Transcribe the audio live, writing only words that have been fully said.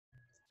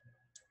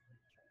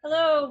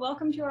Hello,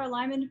 welcome to our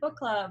Lymond Book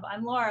Club.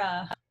 I'm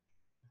Laura.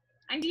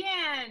 I'm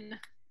Deanne.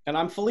 And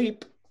I'm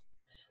Philippe.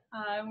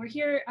 We're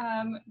here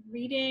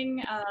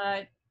reading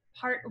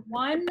part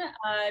 1,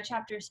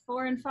 chapters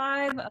 4 and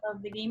 5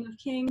 of The Game of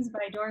Kings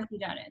by Dorothy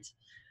Dunnett.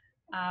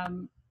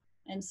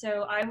 And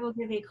so I will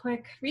give a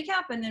quick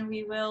recap and then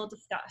we will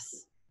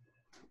discuss.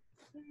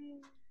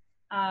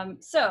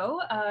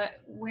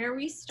 Where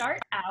we start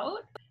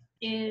out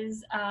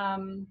is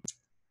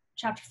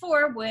chapter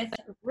 4 with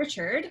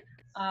Richard,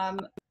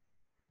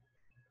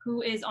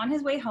 who is on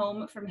his way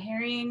home from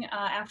harrying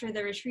after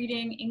the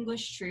retreating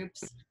English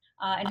troops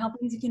and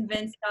helping to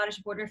convince Scottish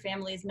border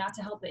families not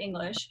to help the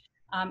English.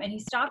 And he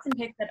stops and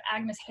picks up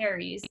Agnes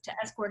Herries to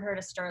escort her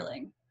to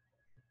Stirling.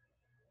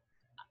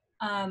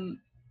 I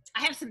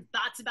have some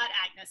thoughts about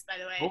Agnes, by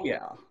the way. Oh,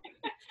 yeah.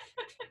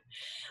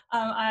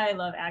 I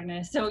love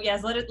Agnes. So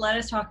yes, let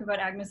us talk about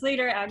Agnes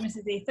later. Agnes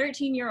is a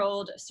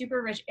 13-year-old,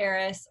 super rich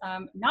heiress,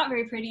 not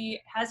very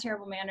pretty, has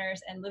terrible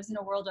manners, and lives in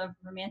a world of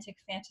romantic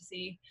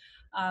fantasy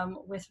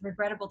with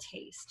regrettable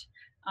taste.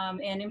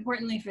 And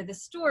importantly for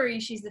this story,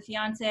 she's the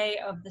fiance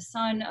of the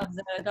son of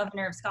the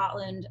governor of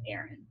Scotland,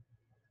 Aaron.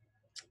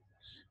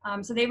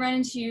 So they run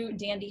into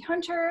Dandy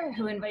Hunter,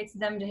 who invites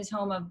them to his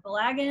home of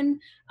Balagan,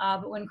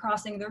 but when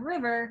crossing the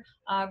river,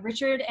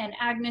 Richard and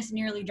Agnes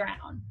nearly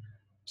drown.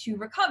 To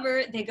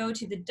recover, they go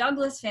to the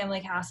Douglas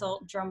family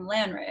castle,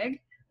 Drumlanrig,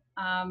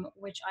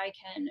 which I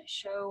can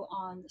show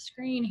on the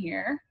screen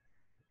here.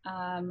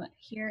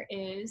 Here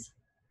is,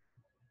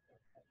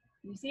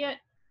 can you see it?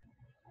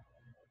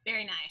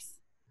 Very nice.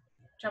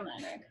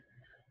 Drumlanrig.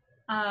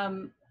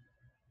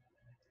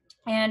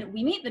 And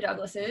we meet the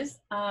Douglases,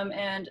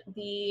 and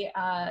the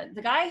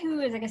guy who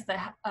is, I guess, the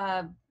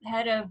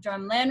head of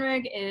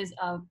Drumlanrig is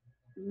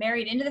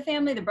married into the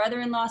family, the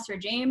brother-in-law, Sir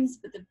James,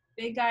 but the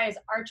big guy is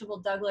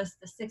Archibald Douglas,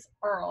 the 6th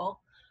Earl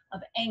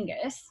of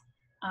Angus,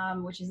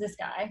 which is this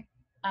guy.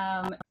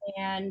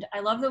 And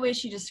I love the way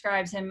she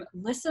describes him: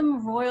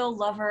 lissom royal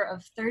lover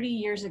of 30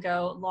 years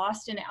ago,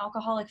 lost in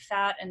alcoholic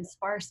fat and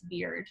sparse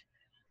beard.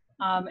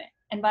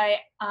 And by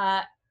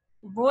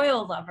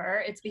royal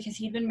lover, it's because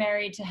he'd been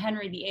married to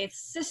Henry VIII's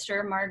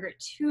sister, Margaret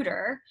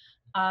Tudor,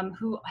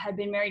 who had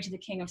been married to the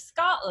King of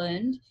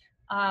Scotland,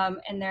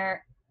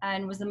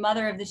 and was the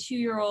mother of the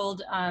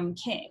 2-year-old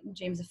king,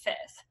 James V.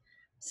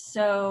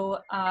 So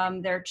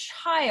their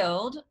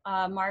child,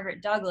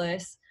 Margaret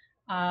Douglas,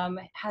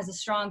 has a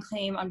strong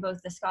claim on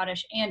both the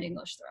Scottish and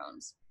English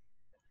thrones.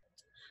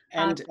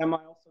 And am I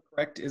also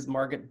correct, is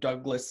Margaret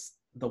Douglas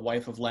the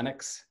wife of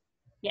Lennox?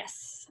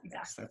 Yes, exactly.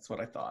 Yes, that's what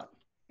I thought.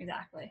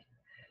 Exactly.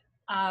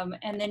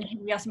 And then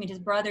we also meet his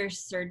brother,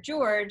 Sir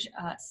George,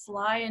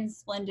 sly and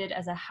splendid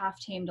as a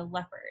half-tamed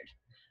leopard.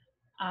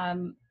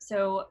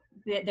 So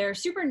they're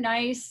super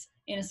nice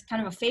in a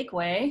kind of a fake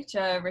way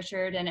to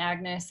Richard and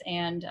Agnes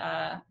and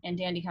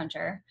Dandy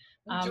Hunter.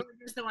 George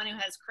is the one who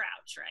has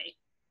Crouch, right?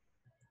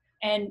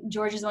 And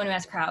George is the one who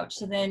has Crouch.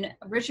 So then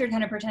Richard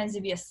kind of pretends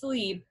to be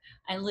asleep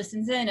and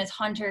listens in as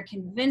Hunter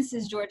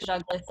convinces George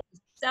Douglas to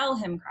sell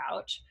him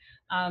Crouch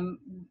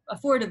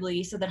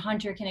affordably so that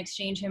Hunter can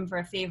exchange him for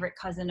a favorite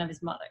cousin of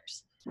his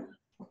mother's.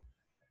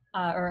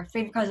 Or a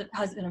favorite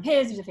cousin of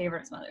his who's a favorite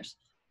of his mother's.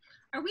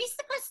 Are we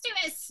supposed to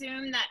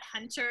assume that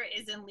Hunter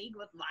is in league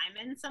with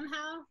Lymond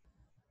somehow?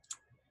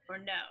 Or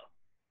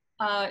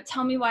no?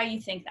 Tell me why you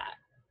think that.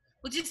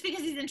 Well, just because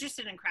he's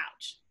interested in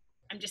Crouch.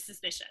 I'm just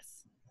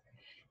suspicious.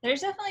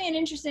 There's definitely an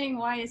interesting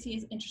why is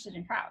he interested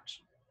in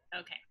Crouch.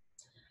 Okay.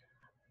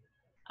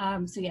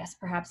 So yes,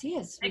 perhaps he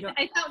is.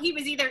 I felt he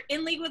was either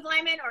in league with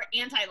Lymond or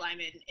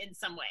anti-Lymond in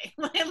some way,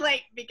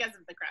 like because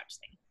of the Crouch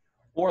thing.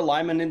 Or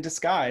Lymond in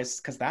disguise,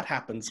 because that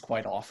happens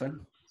quite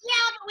often.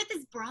 Yeah, but with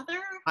his brother?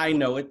 I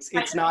know,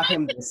 it's not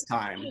him this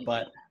time,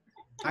 but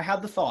I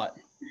had the thought.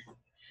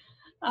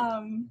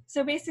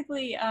 So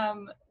basically,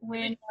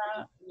 when...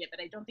 yeah, but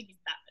I don't think he's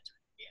that much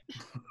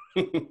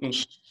of a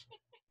fan.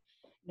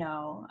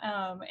 No.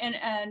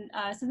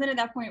 So then at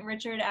that point,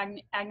 Richard,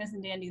 Agnes,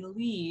 and Dandy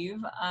leave,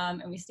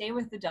 and we stay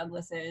with the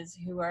Douglases,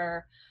 who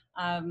are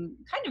kind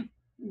of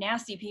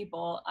nasty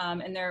people,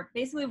 and they're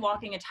basically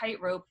walking a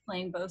tightrope,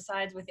 playing both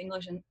sides with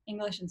English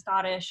and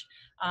Scottish,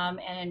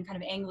 and kind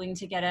of angling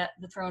to get at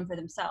the throne for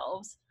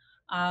themselves.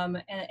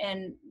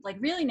 And like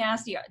really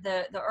nasty,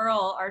 the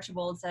Earl,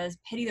 Archibald, says,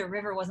 "Pity the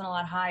river wasn't a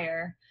lot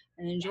higher."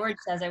 And then George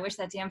says, "I wish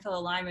that damn fellow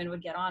Lymond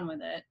would get on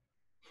with it."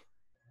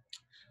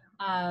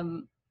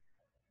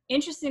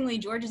 Interestingly,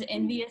 George is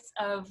envious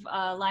of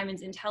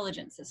Lymond's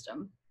intelligence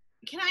system.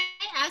 Can I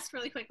ask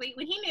really quickly,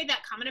 when he made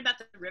that comment about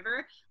the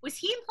river, was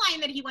he implying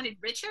that he wanted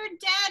Richard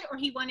dead or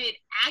he wanted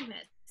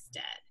Agnes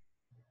dead?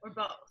 Or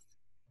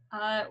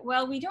both?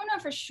 Well, we don't know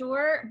for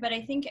sure, but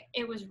I think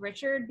it was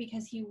Richard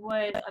because he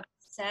was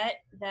upset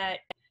that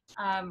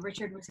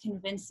Richard was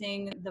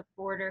convincing the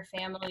border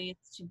families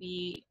to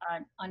be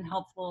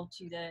unhelpful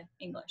to the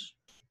English.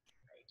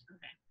 Right.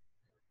 Okay.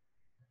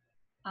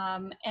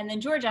 And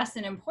then George asked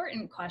an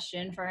important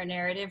question for our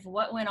narrative.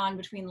 What went on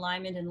between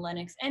Lymond and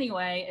Lennox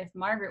anyway? If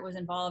Margaret was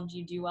involved,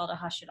 you'd do well to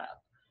hush it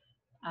up.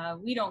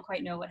 We don't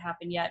quite know what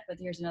happened yet, but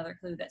here's another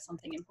clue that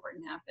something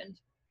important happened.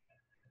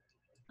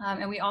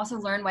 And we also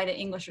learned why the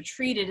English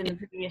retreated in the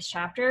previous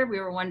chapter. We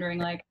were wondering,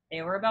 like,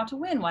 they were about to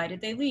win. Why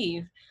did they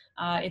leave?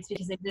 It's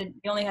because they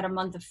only had a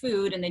month of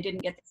food and they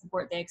didn't get the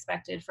support they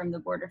expected from the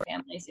border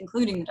families,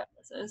 including the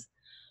Douglases.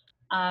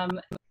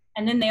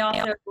 And then they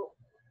also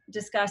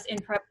discuss in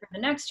prep for the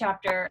next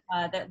chapter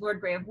that Lord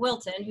Grey of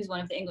Wilton, who's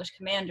one of the English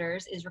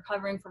commanders, is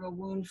recovering from a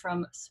wound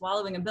from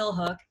swallowing a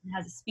billhook and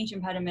has a speech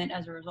impediment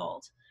as a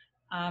result.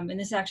 And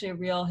this is actually a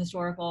real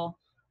historical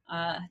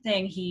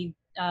thing.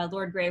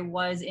 Lord Grey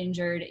was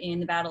injured in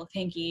the Battle of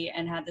Pinkie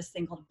and had this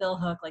thing called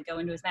billhook like go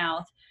into his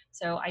mouth.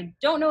 So I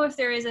don't know if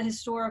there is a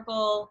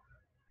historical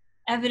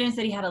evidence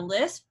that he had a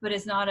lisp, but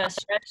it's not a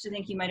stretch to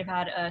think he might have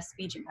had a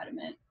speech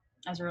impediment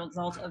as a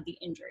result of the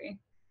injury.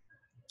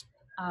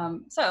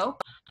 So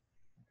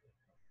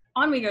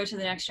on we go to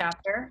the next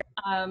chapter.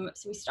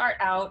 So we start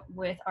out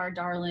with our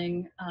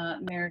darling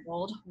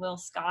Marigold, Will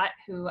Scott,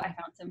 who I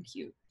found some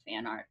cute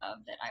fan art of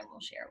that I will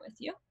share with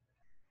you.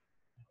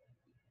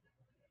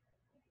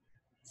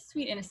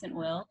 Sweet innocent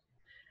Will.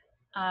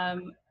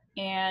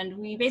 And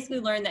we basically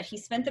learned that he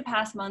spent the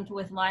past month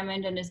with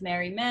Lymond and his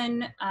merry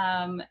men,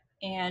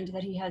 and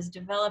that he has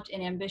developed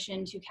an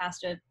ambition to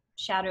cast a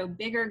shadow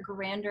bigger,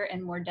 grander,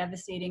 and more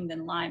devastating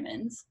than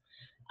Lymond's.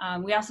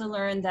 We also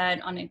learned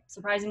that,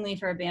 surprisingly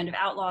for a band of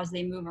outlaws,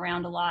 they move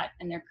around a lot,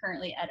 and they're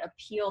currently at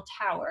Appeal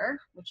Tower,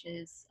 which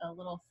is a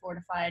little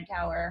fortified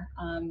tower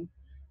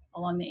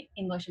along the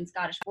English and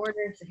Scottish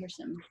border. So here's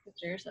some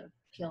pictures of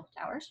Appeal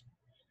Towers.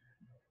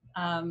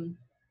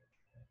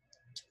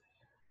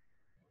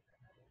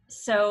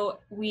 So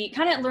we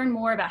kind of learn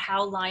more about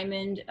how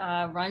Lymond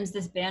runs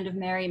this band of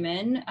merry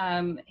men.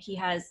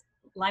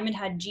 Lymond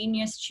had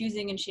genius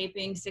choosing and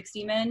shaping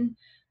 60 men,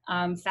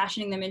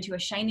 fashioning them into a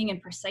shining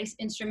and precise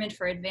instrument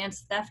for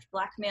advanced theft,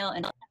 blackmail,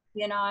 and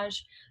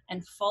espionage,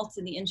 and faults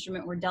in the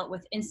instrument were dealt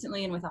with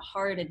instantly and with a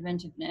hard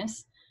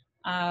inventiveness.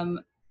 And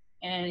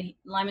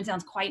Lymond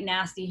sounds quite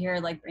nasty here,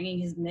 like bringing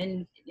his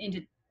men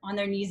on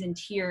their knees in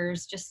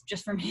tears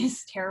just from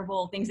his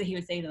terrible things that he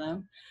would say to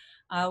them.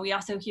 We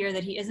also hear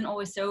that he isn't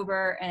always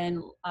sober,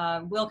 and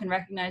Will can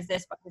recognize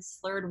this by his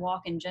slurred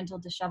walk and gentle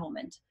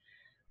dishevelment.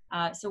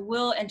 So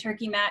Will and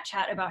Turkey Matt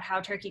chat about how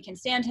Turkey can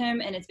stand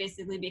him, and it's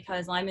basically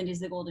because Lymond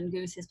is the golden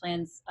goose. His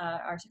plans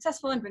are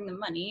successful and bring them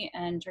money,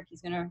 and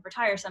Turkey's going to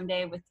retire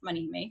someday with the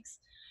money he makes.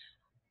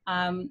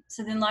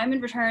 So then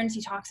Lymond returns.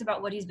 He talks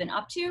about what he's been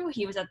up to.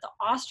 He was at the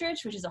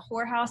Ostrich, which is a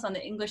whorehouse on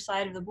the English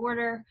side of the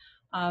border.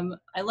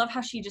 I love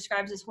how she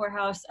describes this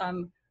whorehouse,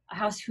 a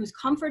house whose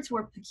comforts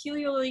were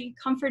peculiarly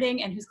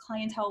comforting and whose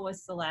clientele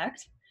was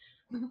select.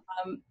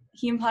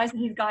 He implies that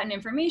he's gotten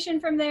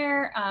information from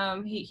there.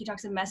 He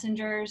talks of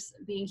messengers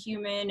being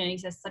human, and he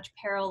says such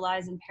peril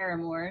lies in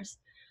paramours.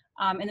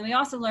 And then we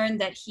also learned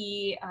that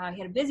he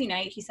had a busy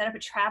night. He set up a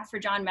trap for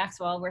John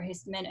Maxwell where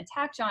his men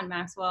attacked John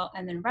Maxwell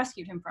and then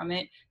rescued him from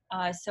it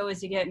so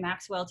as to get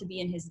Maxwell to be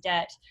in his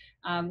debt.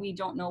 We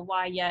don't know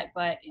why yet,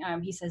 but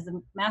he says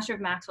the master of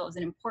Maxwell is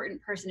an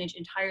important personage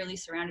entirely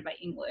surrounded by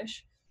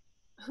English.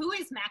 Who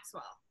is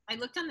Maxwell? I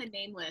looked on the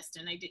name list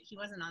and he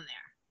wasn't on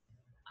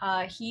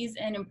there. He's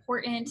an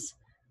important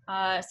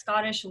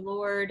Scottish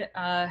lord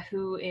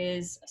who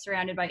is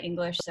surrounded by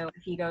English. So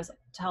if he goes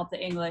to help the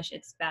English,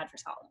 it's bad for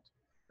Scotland.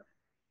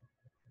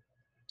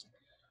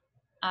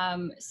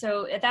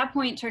 So at that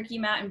point, Turkey,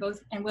 Matt,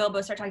 and Will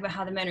both start talking about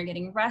how the men are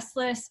getting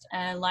restless.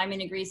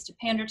 Lymond agrees to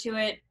pander to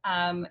it.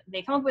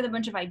 They come up with a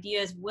bunch of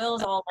ideas.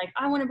 Will's all like,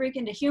 I want to break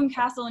into Hume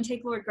Castle and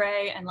take Lord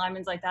Grey. And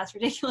Lymond's like, that's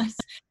ridiculous.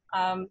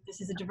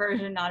 This is a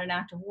diversion, not an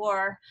act of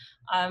war.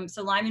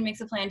 So Lymond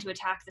makes a plan to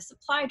attack the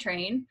supply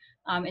train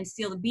and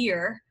steal the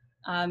beer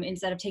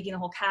instead of taking the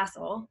whole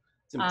castle.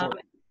 It's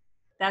important.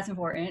 That's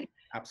important.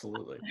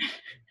 Absolutely.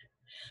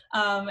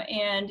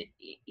 And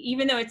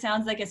even though it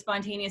sounds like a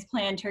spontaneous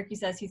plan, Turkey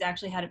says he's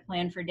actually had it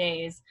planned for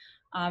days.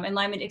 And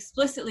Lymond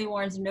explicitly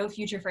warns no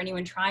future for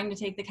anyone trying to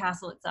take the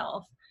castle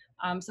itself.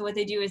 So what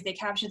they do is they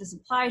capture the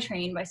supply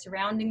train by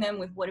surrounding them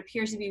with what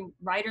appears to be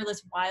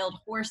riderless wild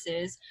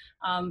horses.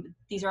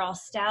 These are all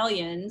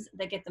stallions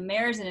that get the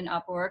mares in an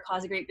uproar,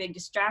 cause a great big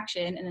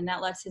distraction, and then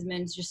that lets his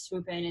men just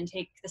swoop in and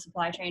take the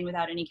supply train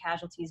without any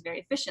casualties very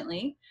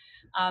efficiently.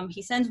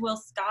 He sends Will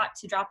Scott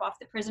to drop off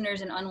the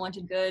prisoners and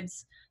unwanted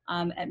goods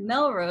at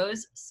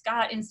Melrose.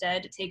 Scott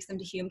instead takes them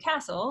to Hume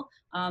Castle,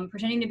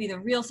 pretending to be the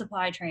real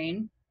supply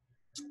train,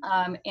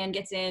 and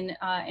gets in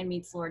and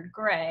meets Lord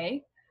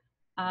Grey.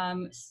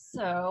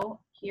 So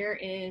here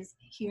is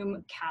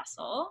Hume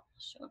Castle.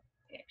 Show a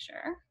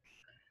picture.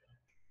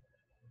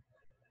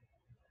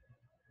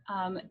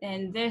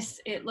 And this,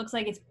 it looks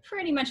like it's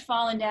pretty much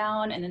fallen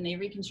down, and then they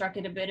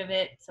reconstructed a bit of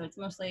it, so it's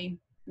mostly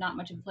not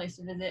much of a place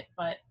to visit,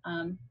 but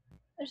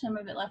there's some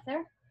of it left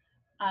there.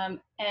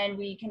 And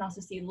we can also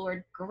see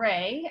Lord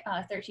Grey,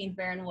 13th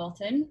Baron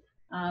Wilton.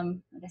 I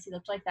guess he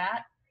looked like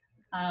that.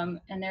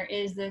 And there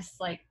is this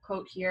like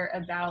quote here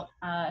about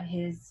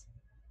his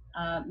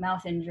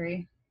mouth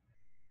injury.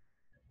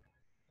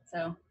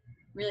 So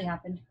really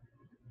happened.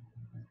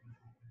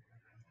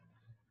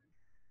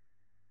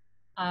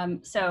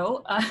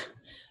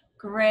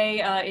 Gray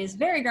is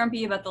very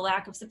grumpy about the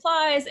lack of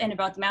supplies and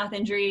about the mouth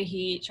injury.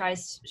 He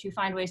tries to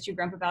find ways to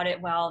grump about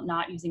it while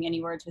not using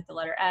any words with the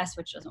letter S,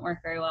 which doesn't work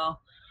very well.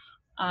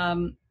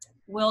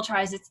 Will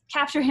tries to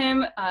capture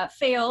him,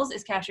 fails,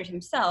 is captured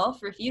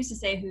himself, refuses to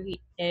say who he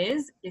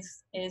is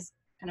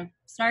kind of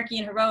snarky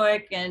and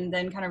heroic, and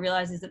then kind of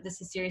realizes that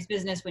this is serious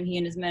business when he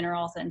and his men are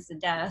all sentenced to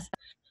death.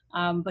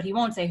 But he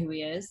won't say who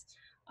he is,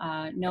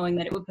 knowing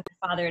that it would put the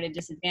father at a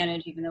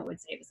disadvantage, even though it would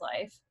save his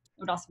life. It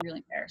would also be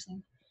really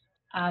embarrassing.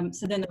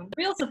 So then the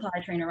real supply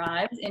train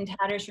arrives in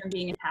tatters from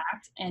being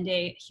attacked, and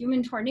a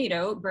human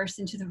tornado bursts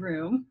into the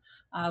room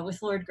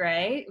with Lord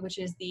Grey, which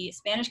is the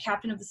Spanish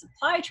captain of the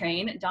supply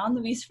train, Don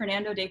Luis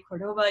Fernando de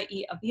Cordova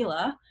y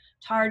Avila,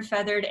 tarred,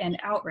 feathered, and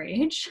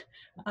outraged.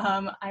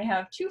 I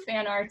have 2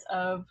 fan arts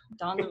of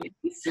Don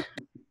Luis.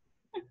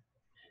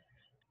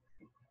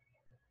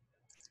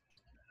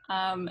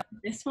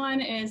 This one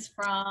is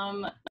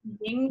from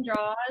Bing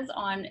Draws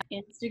on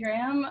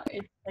Instagram.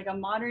 It's like a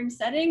modern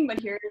setting, but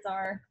here is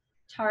our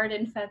tarred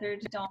and feathered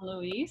Don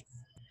Luis.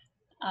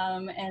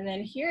 And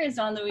then here is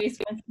Don Luis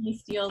when he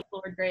steals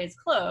Lord Grey's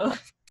clothes.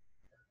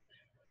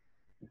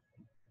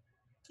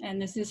 And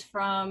this is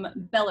from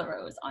Bella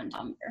Rose on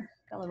Tumblr.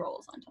 Bella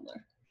Rolls on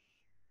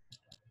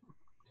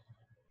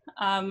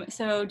Tumblr.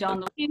 So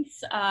Don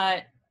Luis,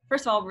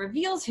 first of all,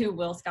 reveals who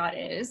Will Scott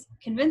is,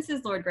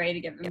 convinces Lord Grey to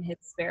give him his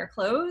spare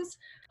clothes,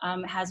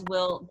 has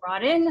Will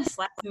brought in,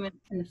 slaps him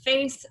in the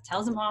face,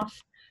 tells him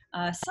off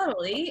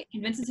subtly,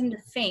 convinces him to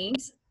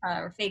faint,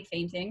 or fake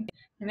fainting,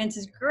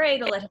 convinces Grey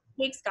to let him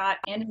take Scott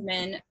and his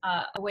men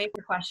away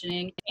for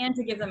questioning and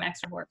to give them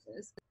extra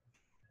horses.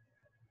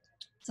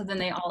 So then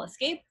they all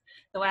escape.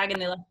 The wagon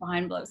they left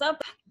behind blows up.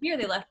 The beer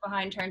they left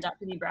behind turns out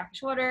to be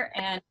brackish water,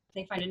 and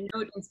they find a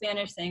note in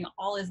Spanish saying,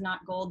 "All is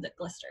not gold that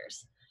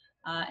glisters."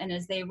 And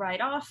as they ride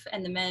off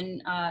and the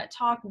men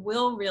talk,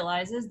 Will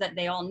realizes that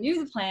they all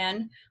knew the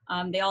plan.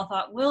 They all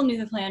thought Will knew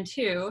the plan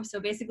too. So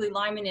basically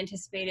Lymond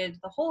anticipated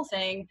the whole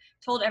thing,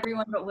 told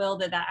everyone but Will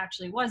that that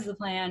actually was the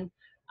plan.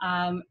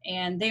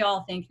 And they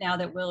all think now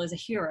that Will is a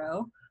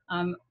hero.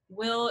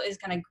 Will is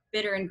kind of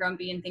bitter and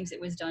grumpy and thinks it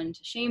was done to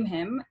shame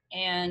him.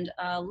 And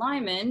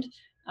Lymond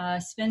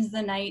spends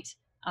the night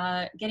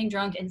getting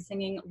drunk and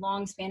singing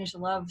long Spanish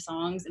love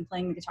songs and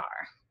playing the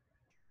guitar.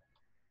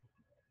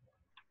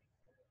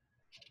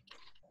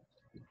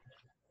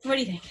 What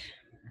do you think?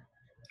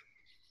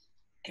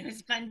 It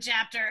was a fun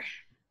chapter.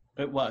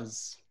 It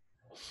was.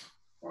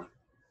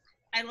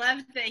 I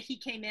loved that he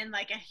came in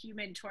like a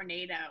human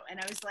tornado, and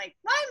I was like,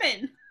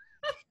 Lymond!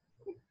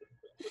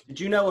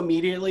 Did you know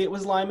immediately it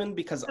was Lymond?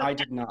 Because I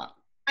did not.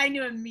 I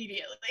knew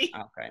immediately.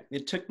 Okay.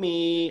 It took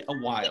me a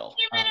while.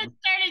 He even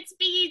started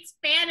speaking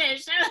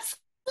Spanish. I was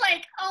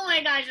like, oh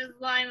my gosh, it's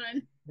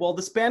Lymond. Well,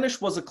 the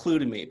Spanish was a clue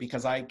to me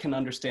because I can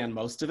understand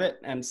most of it,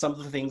 and some of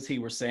the things he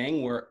was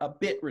saying were a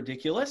bit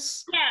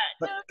ridiculous. Yeah.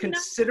 But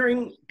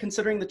considering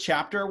the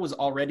chapter was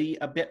already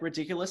a bit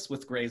ridiculous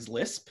with Grey's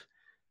lisp,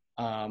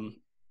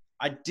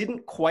 I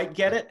didn't quite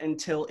get it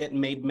until it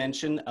made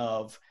mention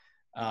of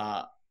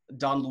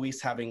Don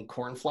Luis having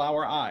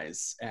cornflower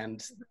eyes,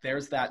 and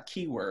there's that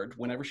keyword.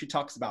 Whenever she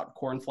talks about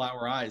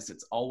cornflower eyes,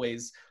 it's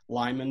always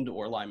Lymond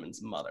or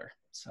Lymond's mother.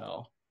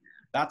 So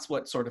that's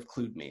what sort of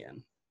clued me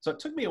in. So it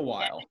took me a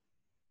while.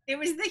 It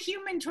was the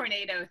human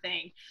tornado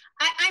thing.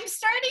 I'm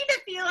starting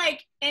to feel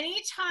like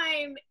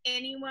anytime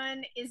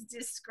anyone is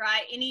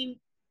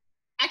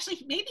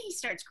actually, maybe he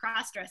starts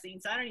cross-dressing,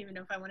 so I don't even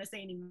know if I want to say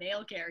any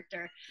male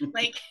character.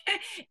 Like,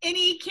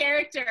 any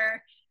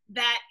character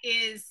that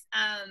is,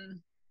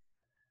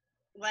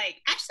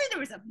 like, actually there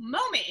was a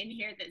moment in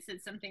here that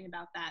said something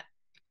about that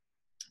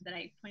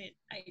I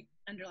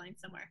underlined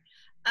somewhere.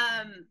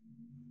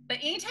 But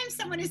anytime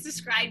someone is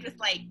described with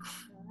like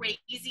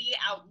crazy,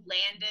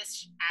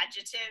 outlandish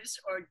adjectives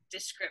or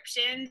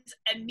descriptions,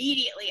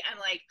 immediately I'm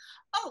like,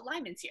 oh,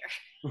 Lymond's here.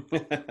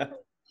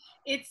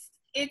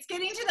 It's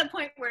getting to the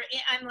point where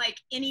I'm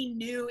like, any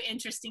new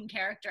interesting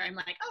character, I'm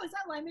like, oh, is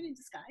that Lymond in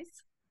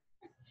disguise?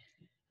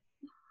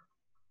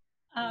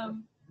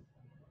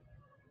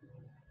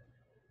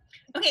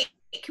 Okay,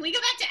 can we go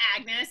back to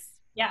Agnes?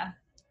 Yeah.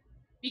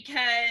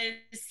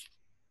 Because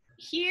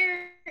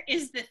here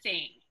is the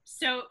thing.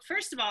 So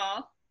first of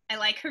all, I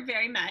like her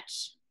very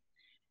much.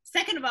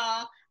 Second of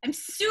all, I'm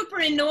super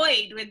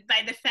annoyed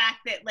by the fact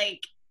that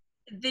like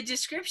the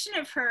description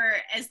of her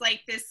as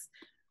like this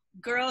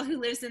girl who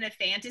lives in a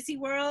fantasy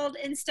world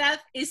and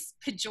stuff is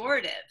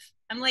pejorative.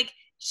 I'm like,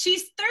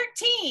 she's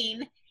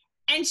 13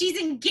 and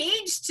she's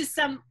engaged to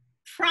some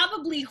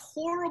probably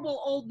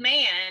horrible old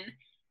man,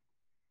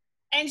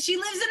 and she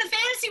lives in a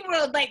fantasy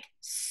world. Like,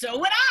 so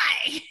would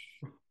I.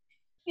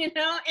 You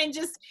know, and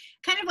just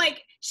kind of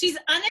like, she's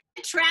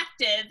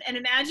unattractive and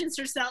imagines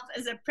herself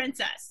as a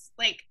princess.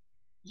 Like,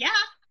 yeah.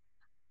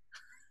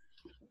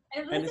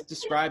 And it's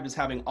described as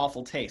having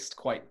awful taste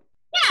quite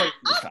a few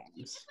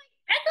times.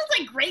 That feels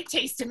like great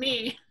taste to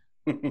me.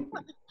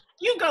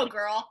 You go,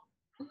 girl.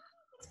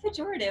 It's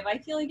pejorative. I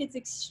feel like it's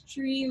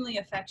extremely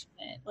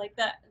affectionate. Like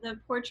the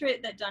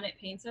portrait that Dunnett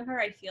paints of her,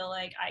 I feel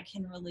like I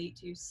can relate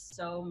to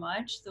so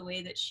much. The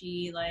way that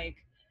she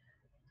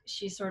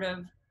sort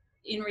of,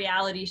 in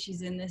reality,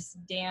 she's in this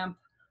damp,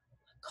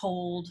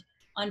 cold,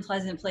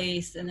 unpleasant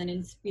place, and then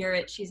in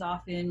spirit she's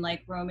off in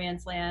like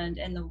romance land,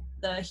 and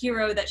the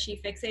hero that she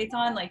fixates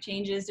on like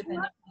changes depending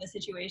on the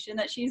situation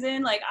that she's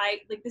in.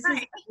 This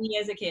is me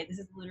as a kid. This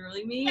is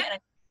literally me. And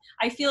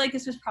I feel like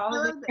this was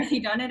probably really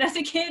done it as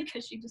a kid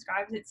because she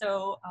describes it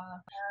so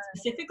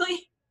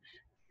specifically.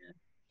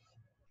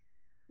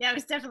 Yeah, it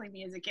was definitely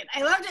me as a kid.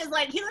 I loved it.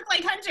 Like, he looked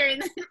like Hunter,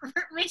 and then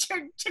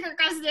Richard took her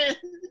across the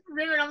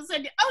river, and all of a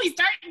sudden, oh, he's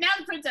dark. Now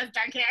the princess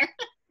dark hair.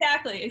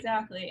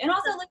 Exactly. And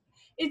also, like,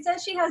 it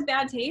says she has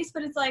bad taste,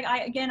 but it's like,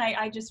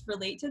 I just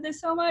relate to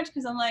this so much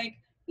because I'm like,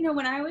 you know,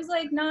 when I was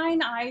like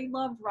 9, I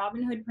loved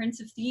Robin Hood,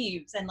 Prince of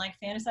Thieves, and like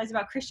fantasized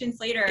about Christian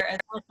Slater as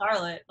Little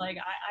Charlotte. Like,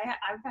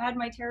 I've had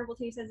my terrible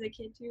taste as a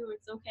kid too.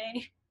 It's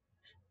okay.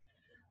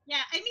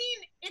 Yeah, I mean,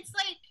 it's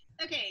like,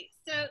 okay,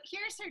 so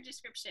here's her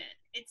description.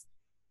 It's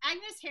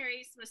Agnes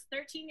Herries was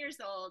 13 years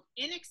old,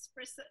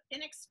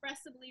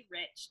 inexpressibly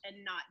rich,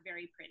 and not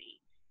very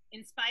pretty.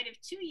 In spite of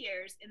 2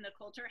 years in the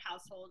Coulter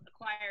household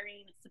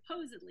acquiring,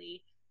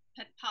 supposedly,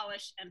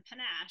 polish and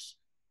panache,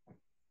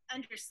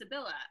 under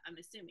Sibylla, I'm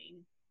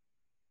assuming,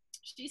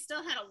 she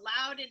still had a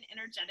loud and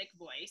energetic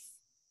voice,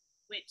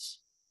 which,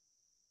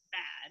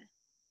 bad,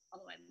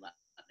 although I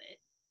love it,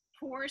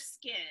 poor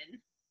skin,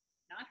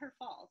 not her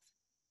fault,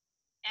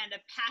 and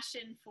a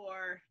passion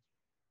for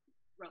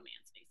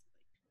romance, basically.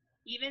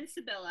 Even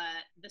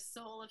Sibylla, the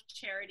soul of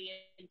charity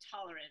and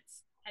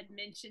tolerance, had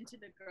mentioned to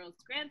the girl's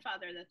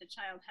grandfather that the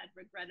child had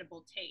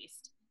regrettable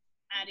taste,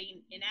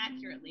 adding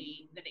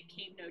inaccurately that it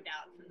came no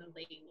doubt from the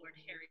late Lord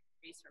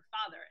Herries, her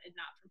father, and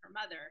not from her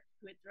mother,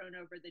 who had thrown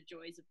over the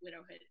joys of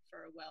widowhood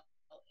for a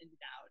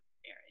well-endowed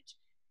marriage.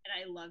 And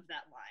I love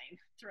that line,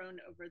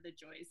 thrown over the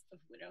joys of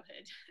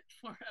widowhood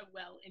for a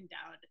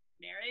well-endowed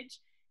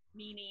marriage,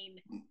 meaning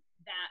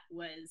that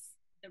was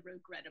the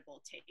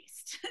regrettable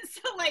taste.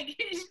 So like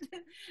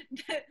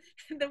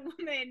the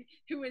woman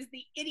who was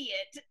the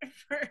idiot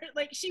for,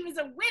 like, she was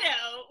a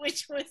widow,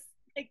 which was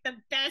like the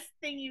best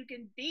thing you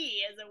can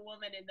be as a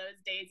woman in those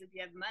days if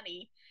you have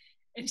money,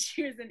 and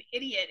she was an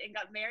idiot and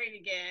got married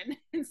again.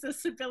 And so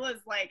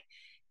Sibylla's like,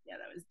 yeah,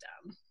 that was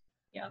dumb.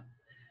 Yeah.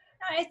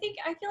 I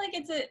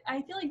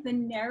feel like the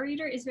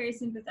narrator is very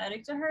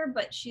sympathetic to her,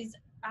 but she's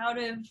out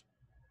of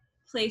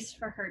place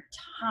for her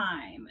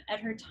time. At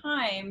her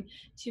time,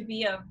 to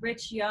be a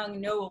rich young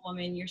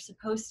noblewoman, you're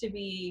supposed to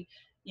be,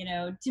 you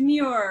know,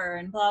 demure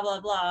and blah blah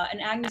blah.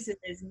 And Agnes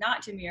is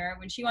not demure.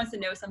 When she wants to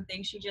know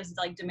something, she just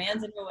like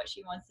demands to know what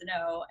she wants to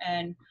know.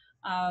 And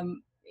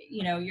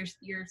you know,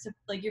 you're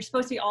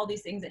supposed to be all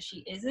these things that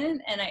she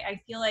isn't. And I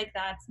feel like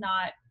that's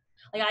not,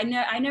 like,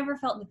 I never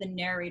felt that the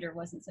narrator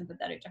wasn't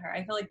sympathetic to her.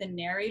 I feel like the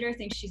narrator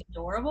thinks she's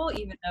adorable,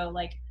 even though,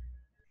 like,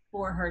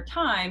 for her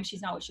time,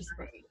 she's not what she's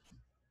supposed to be.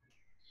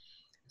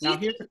 Now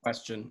here's the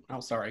question. Oh,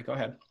 sorry, go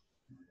ahead.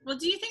 Well,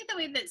 do you think the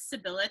way that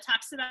Sibylla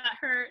talks about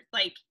her,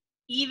 like,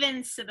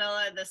 even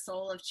Sibylla, the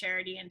soul of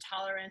charity and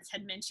tolerance,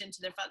 had mentioned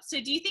to their father.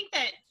 So do you think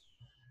that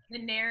the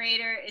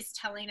narrator is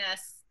telling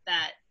us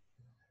that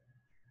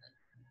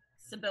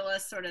Sibylla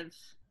sort of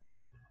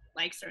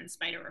likes her in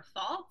spite of her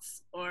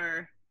faults,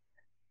 or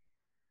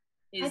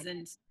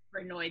isn't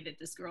annoyed that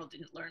this girl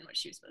didn't learn what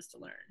she was supposed to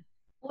learn?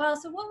 Well,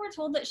 so what we're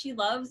told that she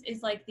loves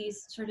is like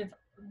these sort of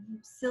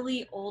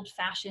silly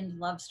old-fashioned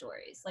love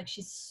stories. Like,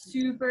 she's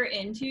super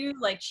into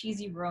like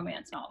cheesy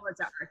romance novels.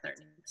 What's Arthur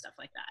and stuff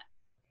like that.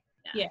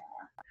 Yeah.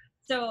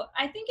 So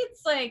I think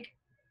it's like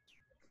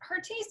her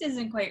taste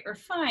isn't quite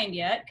refined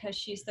yet because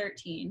she's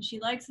 13. She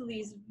likes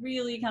these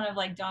really kind of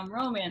like dumb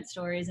romance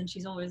stories, and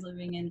she's always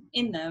living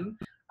in them.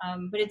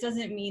 But it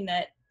doesn't mean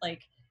that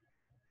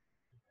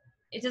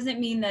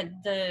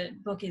the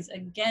book is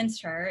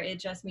against her. It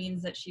just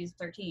means that she's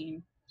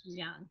 13. She's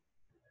young.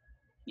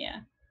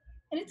 Yeah.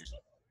 And it's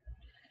cute.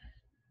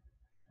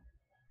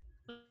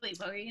 Wait,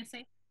 what were you gonna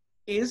say?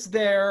 Is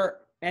there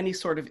any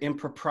sort of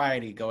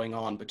impropriety going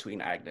on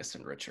between Agnes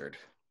and Richard?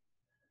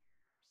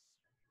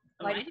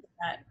 Why do you say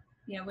that?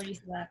 Yeah, what do you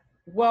say that?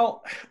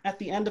 Well, at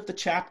the end of the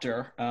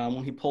chapter,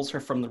 when he pulls her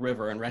from the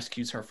river and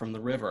rescues her from the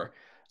river,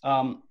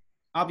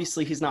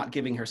 obviously he's not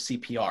giving her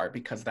CPR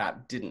because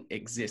that didn't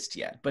exist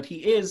yet, but he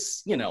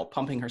is, you know,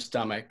 pumping her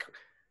stomach,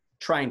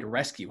 trying to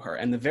rescue her.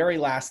 And the very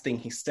last thing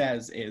he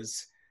says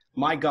is,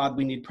 "My God,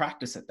 we need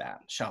practice at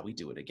that. Shall we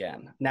do it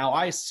again?" Now,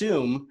 I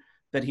assume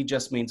that he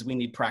just means we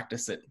need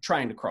practice at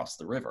trying to cross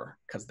the river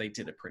because they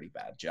did a pretty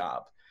bad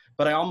job.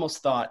 But I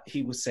almost thought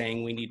he was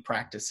saying we need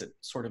practice at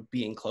sort of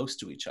being close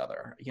to each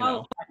other, you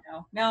know?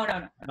 No.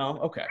 No?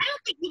 Okay. I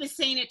don't think he was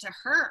saying it to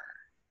her.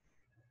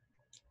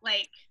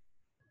 Like,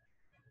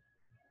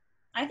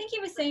 I think he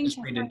was saying just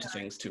to read her, into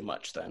things too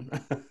much then.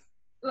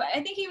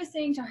 I think he was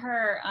saying to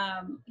her,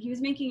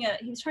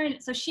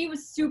 so she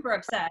was super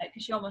upset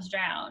because she almost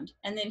drowned.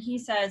 And then he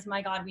says,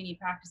 "My God, we need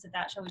practice at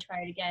that. Shall we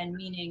try it again?"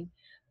 Meaning,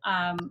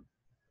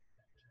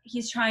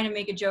 he's trying to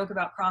make a joke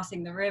about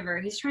crossing the river.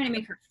 He's trying to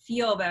make her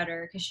feel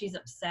better because she's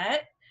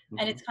upset.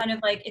 And it's kind of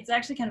like, it's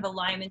actually kind of a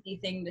Lymond-y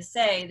thing to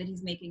say that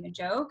he's making a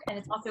joke. And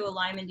it's also a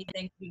Lymond-y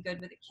thing to be good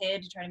with a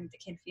kid, to try to make the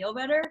kid feel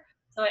better.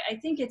 So I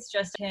think it's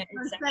just him.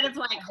 Instead of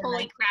like,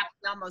 holy crap,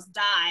 we almost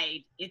died,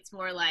 it's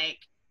more like,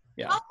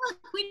 oh, look,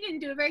 we didn't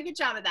do a very good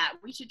job of that.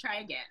 We should try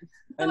again.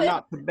 And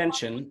not to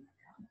mention,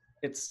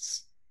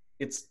 it's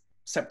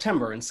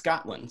September in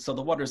Scotland, so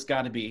the water's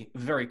got to be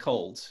very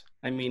cold.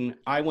 I mean,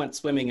 I went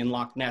swimming in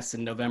Loch Ness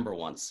in November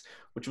once,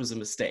 which was a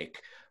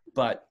mistake,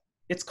 but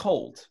it's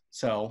cold,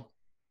 so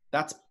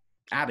that's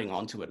adding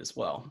on to it as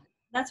well.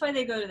 That's why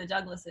they go to the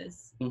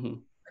Douglases.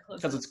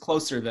 Because it's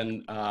closer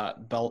than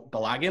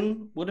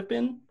Belagan would have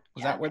been.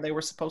 Was that where they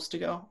were supposed to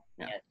go?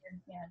 Yeah,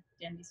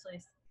 Dandy's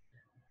place.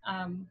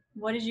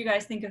 What did you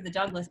guys think of the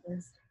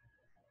Douglases?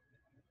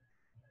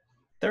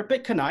 They're a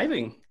bit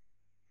conniving.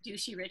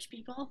 Douchey rich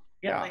people?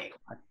 Yeah.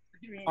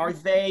 Are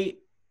they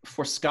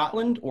for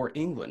Scotland or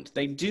England?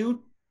 They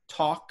do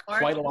talk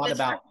quite a lot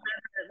about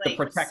the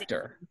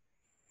Protector,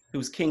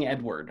 who's King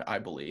Edward, I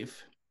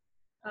believe.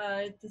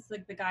 This is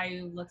like the guy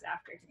who looks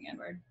after King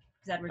Edward.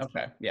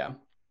 Okay, yeah.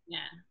 Yeah.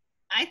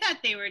 I thought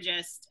they were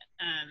just,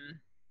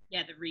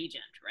 the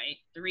regent, right?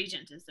 The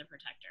regent is the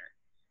Protector.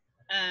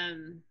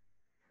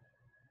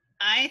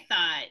 I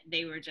thought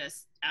they were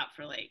just out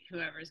for like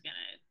whoever's gonna.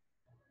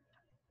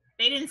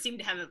 They didn't seem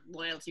to have a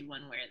loyalty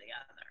one way or the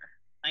other.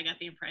 I got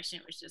the impression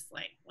it was just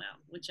like, well,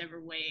 whichever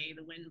way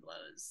the wind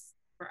blows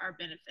for our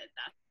benefit,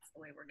 that's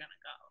the way we're gonna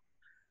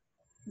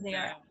go. They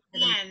are.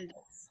 And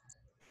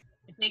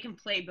if they can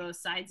play both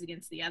sides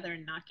against the other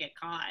and not get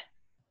caught.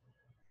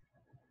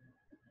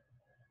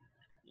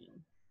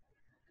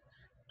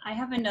 I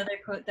have another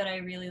quote that I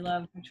really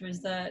love, which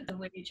was the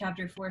way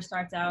chapter 4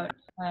 starts out.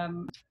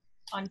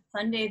 On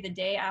Sunday, the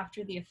day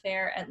after the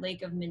affair at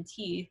Lake of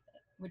Menteith,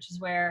 which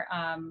is where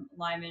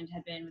Lymond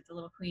had been with the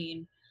little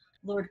queen,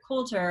 Lord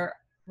Coulter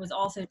was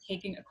also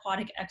taking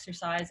aquatic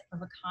exercise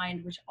of a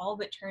kind which all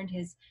but turned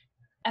his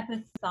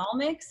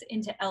epithalamics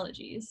into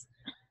elegies.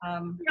 He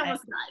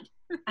almost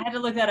died. I had to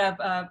look that up.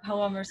 A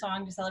poem or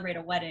song to celebrate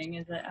a wedding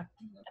is the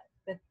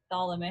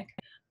epithalamic.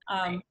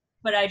 Right.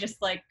 But I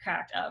just like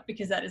cracked up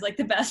because that is like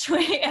the best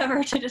way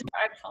ever to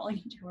describe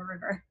falling into a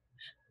river.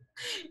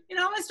 It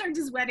almost turned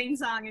his wedding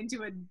song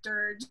into a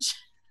dirge.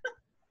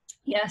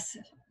 Yes,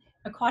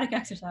 aquatic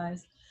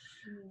exercise.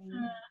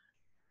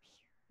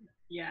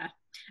 Yeah.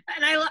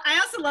 And I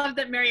also love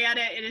that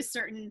Marietta, it is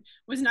certain,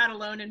 was not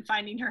alone in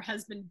finding her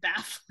husband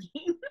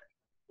baffling.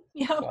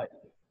 Yeah.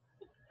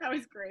 That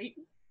was great.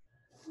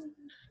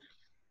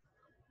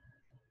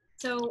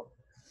 So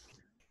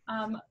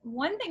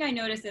one thing I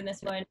noticed in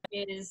this one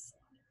is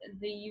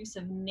the use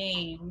of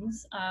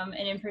names.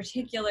 And in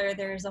particular,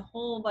 there's a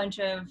whole bunch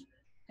of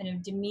kind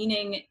of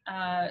demeaning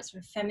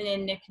sort of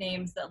feminine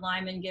nicknames that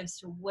Lymond gives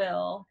to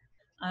Will.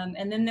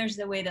 And then there's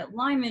the way that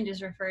Lymond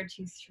is referred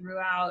to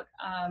throughout,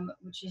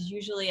 which is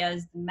usually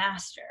as the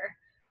master,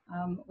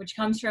 which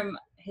comes from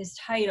his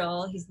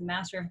title. He's the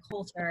master of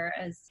Coulter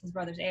as his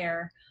brother's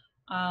heir.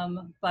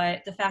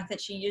 But the fact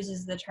that she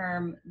uses the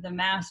term the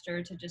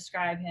master to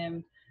describe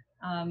him,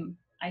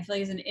 I feel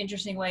like is an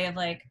interesting way of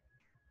like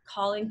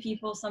calling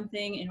people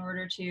something in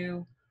order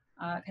to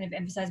kind of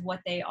emphasize what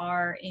they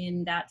are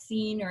in that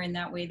scene or in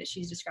that way that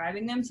she's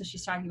describing them. So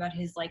she's talking about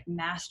his like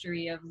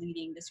mastery of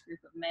leading this group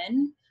of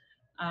men,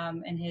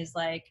 and his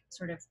like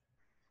sort of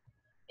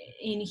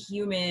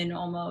inhuman,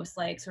 almost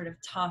like sort of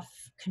tough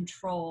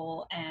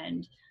control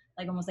and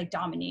like almost like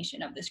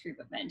domination of this group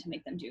of men to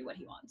make them do what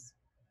he wants.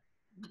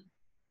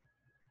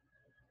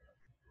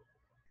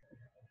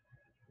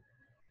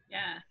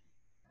 Yeah.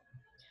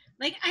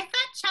 Like, I thought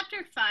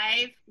chapter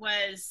 5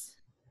 was,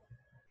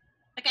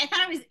 like, I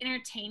thought it was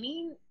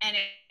entertaining and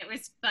it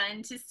was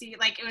fun to see,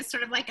 like, it was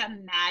sort of like a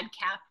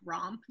madcap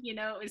romp, you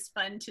know? It was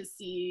fun to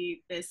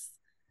see this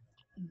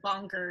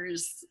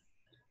bonkers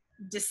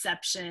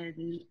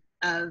deception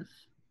of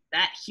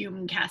that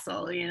Hume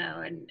castle, you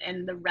know,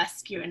 and the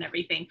rescue and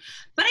everything.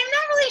 But I'm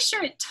not really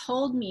sure it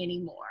told me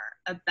anymore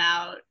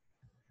about,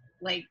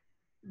 like,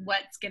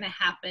 what's going to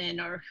happen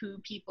or who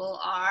people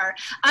are,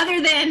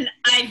 other than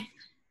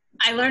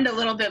I learned a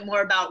little bit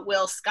more about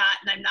Will Scott,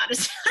 and I'm not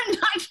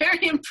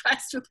very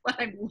impressed with what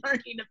I'm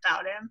learning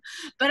about him.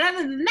 But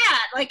other than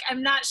that, like,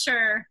 I'm not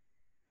sure,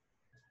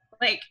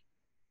 like,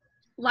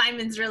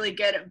 Lymond's really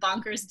good at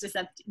bonkers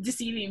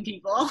deceiving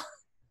people.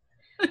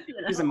 You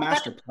know? He's a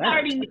master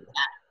planner.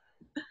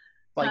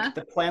 Like,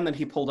 the plan that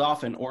he pulled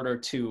off in order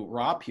to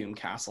rob Hume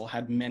Castle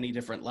had many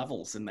different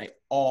levels, and they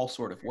all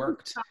sort of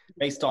worked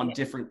based on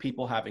different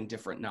people having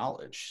different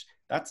knowledge.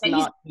 That's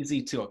not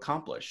easy to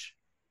accomplish.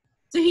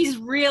 So he's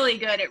really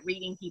good at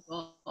reading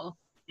people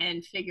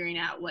and figuring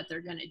out what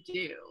they're going to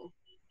do.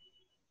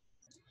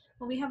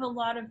 Well, we have a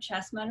lot of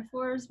chess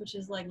metaphors, which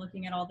is like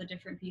looking at all the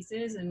different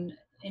pieces and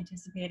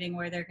anticipating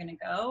where they're going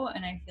to go.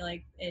 And I feel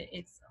like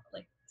it's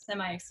like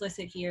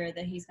semi-explicit here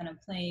that he's kind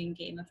of playing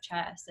game of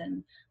chess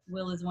and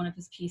Will is one of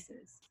his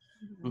pieces.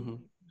 Mm-hmm.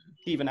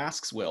 He even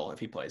asks Will if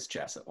he plays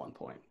chess at one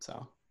point.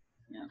 So,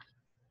 yeah.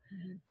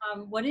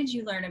 What did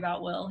you learn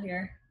about Will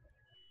here?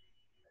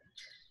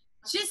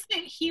 Just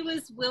that he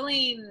was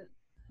willing,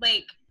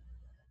 like,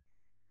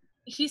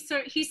 he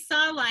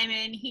saw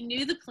Lymond, he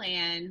knew the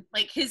plan,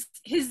 like his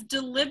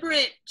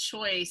deliberate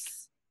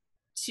choice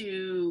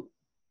to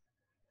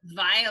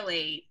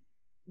violate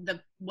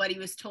what he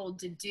was told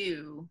to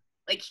do.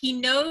 Like, he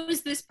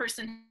knows this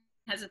person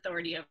has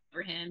authority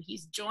over him.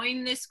 He's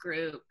joined this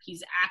group.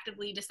 He's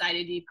actively decided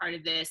to be part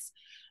of this.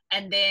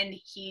 And then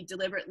he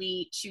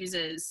deliberately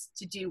chooses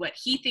to do what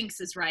he thinks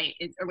is right,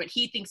 or what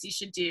he thinks he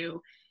should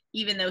do,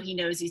 even though he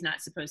knows he's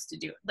not supposed to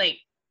do it. Like,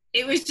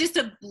 it was just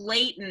a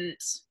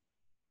blatant,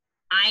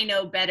 I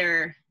know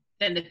better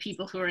than the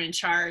people who are in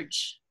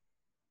charge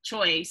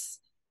choice.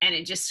 And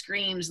it just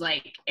screams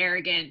like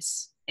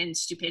arrogance and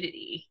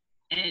stupidity.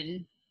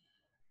 And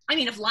I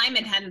mean, if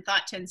Lymond hadn't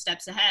thought 10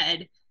 steps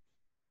ahead,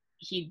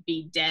 he'd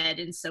be dead,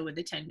 and so would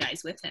the 10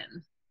 guys with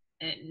him.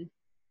 And,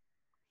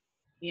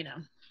 you know.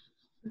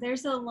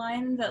 There's a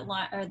line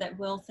that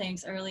Will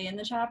thinks early in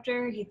the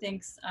chapter. He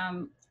thinks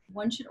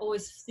one should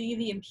always flee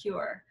the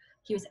impure.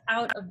 He was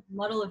out of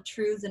muddle of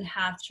truths and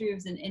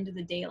half-truths and into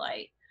the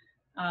daylight,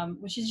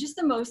 which is just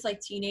the most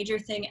like teenager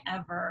thing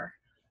ever.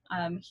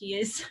 He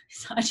is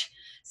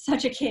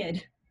such a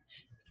kid.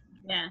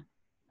 Yeah.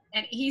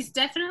 And he's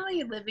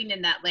definitely living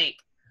in that, like,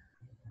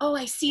 oh,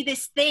 I see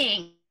this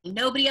thing.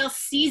 Nobody else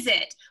sees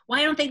it.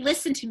 Why don't they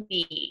listen to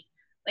me?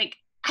 Like,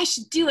 I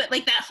should do it.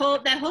 Like that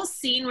whole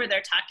scene where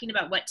they're talking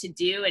about what to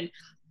do,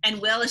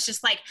 and Will is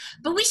just like,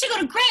 but we should go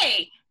to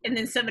Gray. And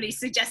then somebody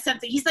suggests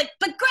something. He's like,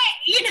 but Gray,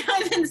 you know,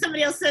 and then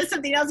somebody else says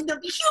something else. He's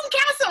like, Hume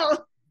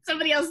Castle.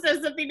 Somebody else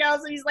says something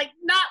else, and he's like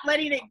not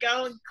letting it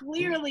go. And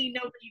clearly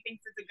nobody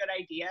thinks it's a good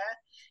idea.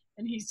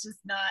 And he's just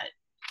not,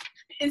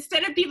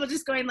 instead of people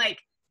just going like,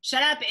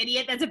 shut up,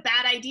 idiot, that's a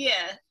bad idea.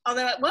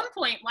 Although at one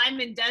point,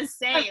 Lymond does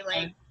say,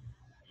 like,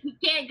 he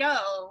can't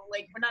go,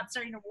 like, we're not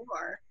starting a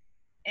war.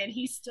 And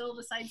he still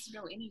decides to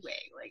go anyway.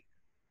 Like,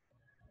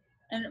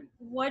 and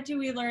what do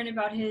we learn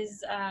about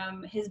his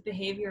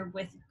behavior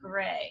with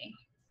Gray?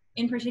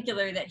 In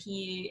particular, that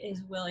he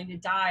is willing to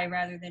die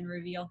rather than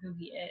reveal who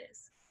he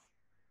is.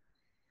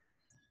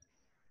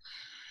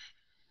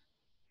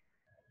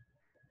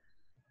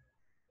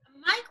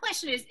 My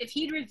question is, if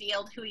he'd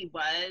revealed who he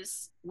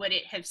was, would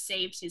it have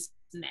saved his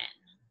men?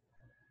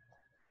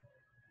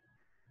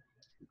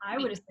 I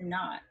would assume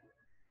not.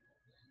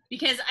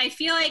 Because I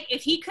feel like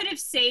if he could have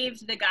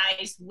saved the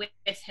guys with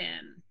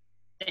him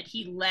that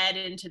he led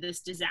into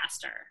this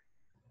disaster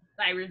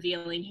by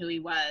revealing who he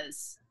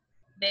was,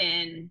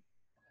 then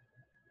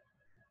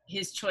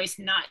his choice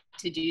not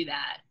to do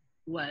that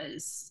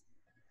was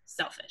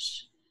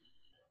selfish.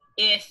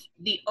 If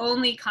the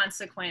only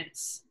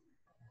consequence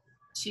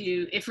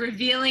if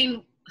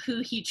revealing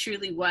who he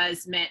truly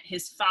was meant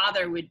his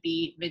father would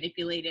be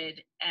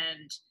manipulated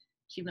and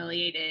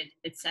humiliated,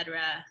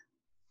 etc.,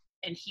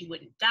 and he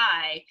wouldn't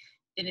die,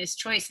 then his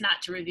choice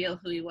not to reveal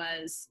who he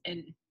was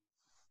and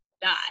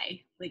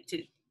die, like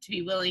to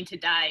be willing to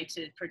die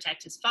to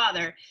protect his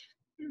father,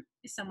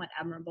 is somewhat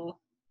admirable.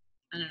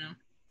 I don't know.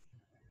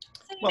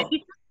 Well,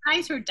 the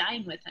guys who are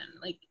dying with him,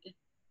 like,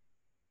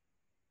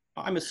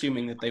 I'm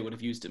assuming that they would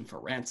have used him for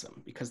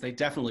ransom, because they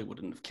definitely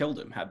wouldn't have killed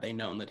him had they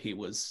known that he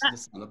was the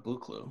son of Blue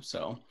Clue.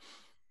 So,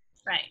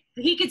 right,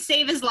 he could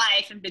save his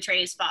life and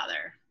betray his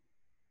father,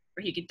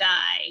 or he could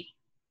die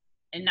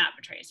and not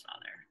betray his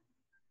father.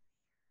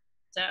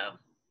 So,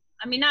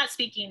 I mean, not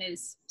speaking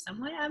is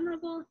somewhat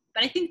admirable,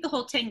 but I think the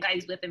whole 10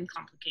 guys with him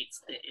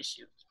complicates the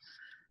issue.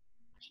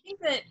 I think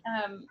that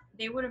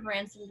they would have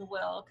ransomed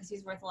Will because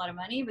he's worth a lot of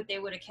money, but they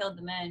would have killed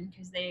the men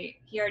because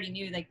he already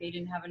knew like they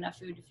didn't have enough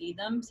food to feed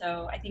them.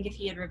 So I think if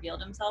he had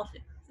revealed himself,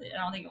 I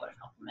don't think it would have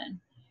helped the men.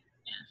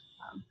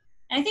 Yeah.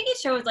 And I think it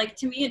shows, like,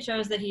 to me, it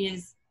shows that he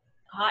is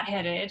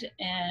hot-headed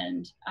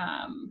and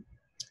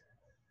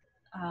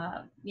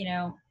you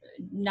know,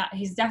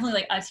 he's definitely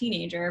like a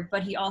teenager,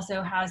 but he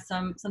also has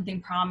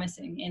something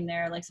promising in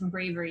there, like some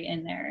bravery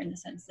in there, in the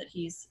sense that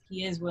he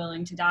is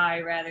willing to die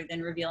rather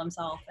than reveal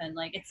himself. And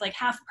like, it's like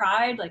half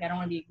pride, like I don't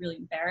want to be really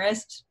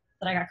embarrassed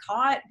that I got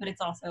caught, but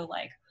it's also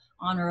like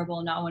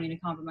honorable, not wanting to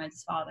compromise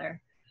his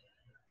father.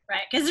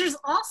 Right, because there's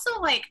also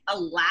like a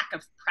lack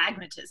of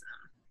pragmatism.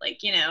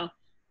 Like, you know,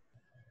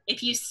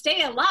 if you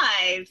stay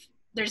alive,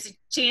 there's a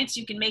chance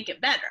you can make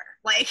it better.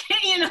 Like,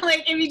 you know,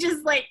 like if you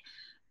just like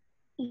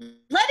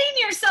letting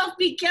yourself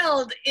be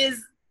killed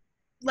is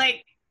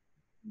like,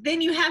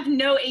 then you have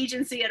no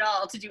agency at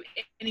all to do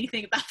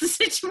anything about the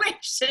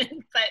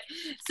situation. But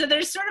so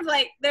there's sort of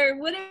like, there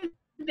would have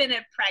been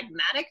a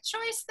pragmatic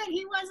choice that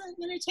he wasn't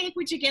going to take,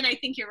 which again, I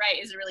think you're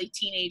right, is a really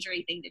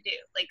teenagery thing to do,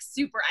 like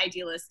super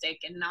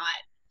idealistic and not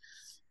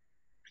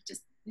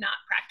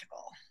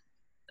practical.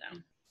 So,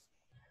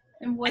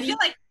 and I feel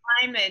like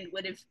Lymond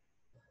would have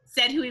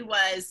said who he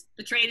was,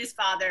 betrayed his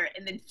father,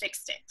 and then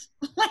fixed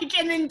it. Like,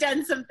 and then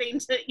done something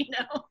to, you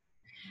know.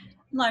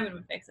 Lymond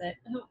would fix it.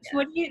 Yeah. So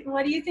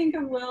what do you think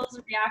of Will's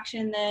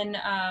reaction then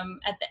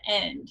at the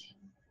end?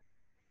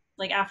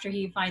 Like, after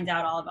he finds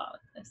out all about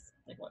this?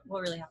 Like,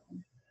 what really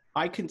happened?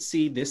 I can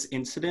see this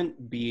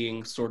incident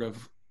being sort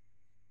of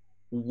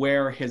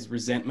where his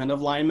resentment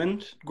of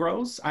Lymond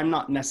grows. I'm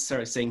not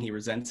necessarily saying he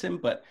resents him,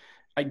 but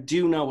I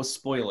do know a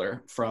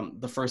spoiler from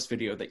the first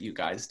video that you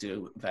guys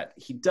do that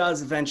he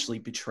does eventually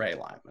betray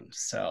Lymond.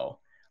 So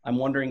I'm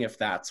wondering if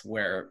that's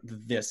where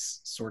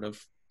this sort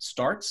of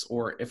starts,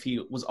 or if he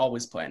was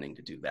always planning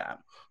to do that.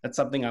 That's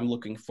something I'm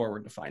looking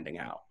forward to finding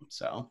out.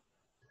 So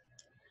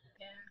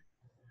Yeah.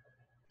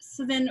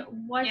 So then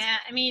what? Yeah,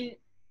 I mean,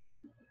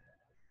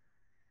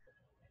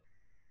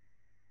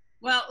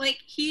 well, like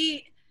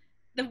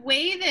the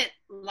way that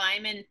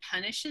Lymond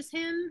punishes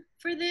him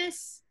for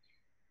this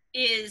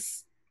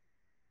is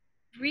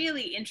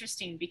really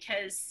interesting,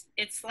 because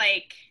it's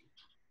like,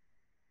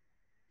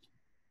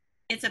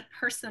 it's a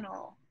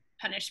personal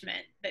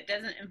punishment that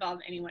doesn't involve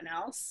anyone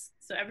else.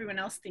 So everyone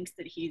else thinks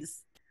that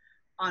he's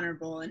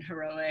honorable and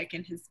heroic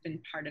and has been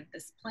part of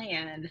this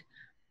plan.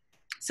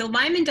 So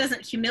Lymond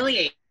doesn't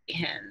humiliate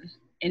him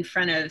in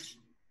front of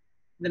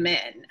the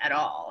men at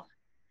all.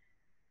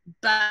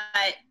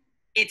 But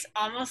it's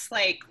almost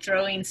like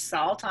throwing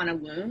salt on a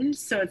wound.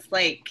 So it's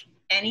like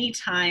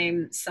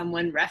anytime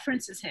someone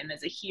references him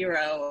as a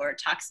hero or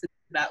talks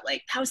about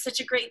like, that was such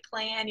a great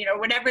plan, you know,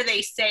 whatever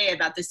they say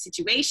about the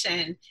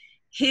situation,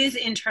 his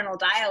internal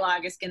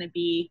dialogue is going to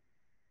be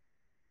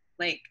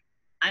like,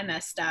 I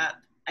messed up,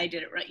 I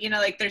did it right. You know,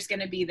 like there's going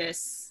to be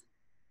this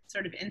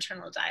sort of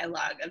internal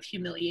dialogue of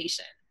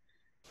humiliation,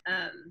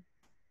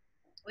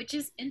 which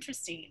is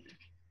interesting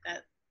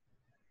that,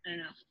 I don't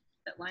know,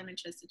 that Lymond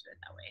chose to do it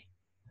that way.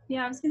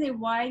 Yeah, I was gonna say,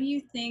 why do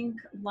you think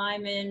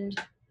Lymond,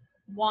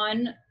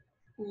 one,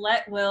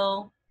 let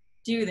Will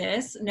do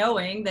this,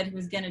 knowing that he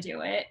was gonna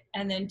do it,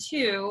 and then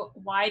two,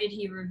 why did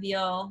he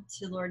reveal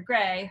to Lord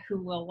Grey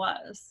who Will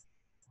was?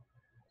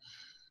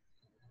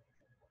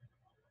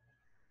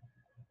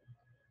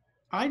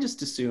 I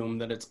just assume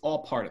that it's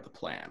all part of the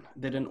plan,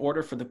 that in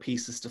order for the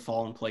pieces to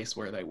fall in place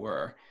where they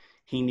were,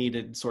 he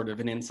needed sort of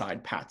an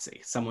inside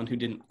patsy, someone who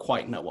didn't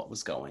quite know what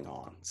was going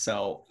on.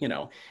 So, you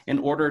know, in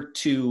order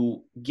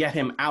to get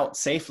him out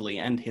safely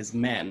and his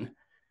men,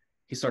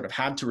 he sort of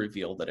had to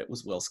reveal that it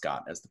was Will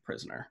Scott as the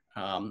prisoner,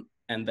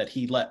 and that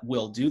he let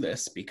Will do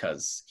this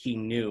because he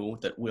knew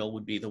that Will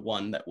would be the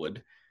one that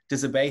would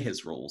disobey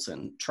his rules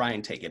and try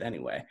and take it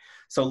anyway.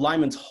 So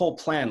Lymond's whole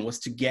plan was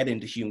to get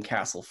into Hume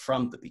Castle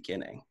from the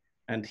beginning,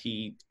 and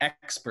he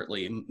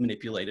expertly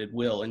manipulated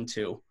Will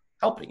into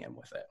helping him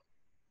with it.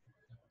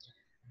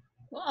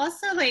 Well,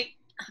 also, like,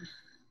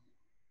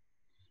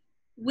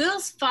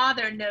 Will's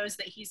father knows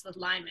that he's with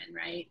Lymond,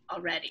 right,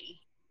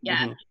 already.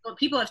 Yeah, Mm-hmm.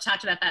 people have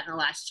talked about that in the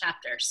last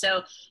chapter.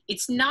 So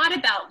it's not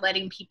about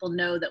letting people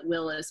know that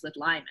Will is with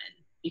Lymond,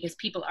 because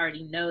people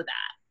already know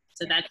that.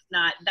 So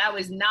that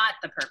was not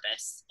the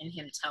purpose in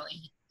him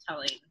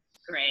telling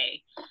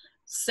Grey.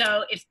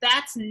 So if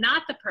that's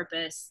not the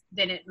purpose,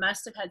 then it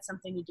must have had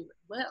something to do with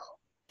Will,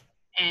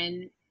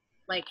 and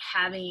like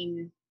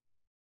having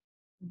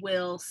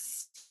Will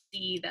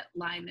see that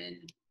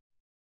Lymond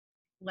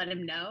let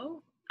him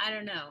know. I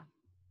don't know.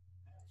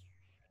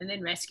 And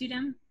then rescued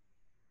him.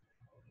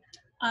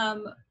 I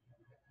don't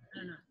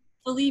know.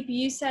 Philippe,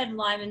 you said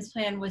Lymond's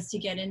plan was to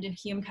get into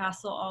Hume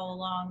Castle all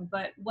along,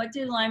 but what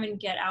did Lymond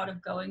get out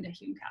of going to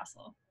Hume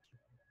Castle?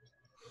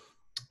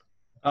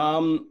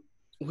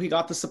 We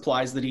got the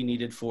supplies that he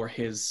needed for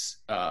his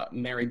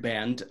merry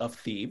band of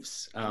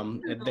thieves.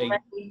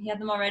 He had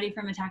them already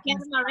from attacking. He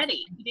had them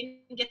already. He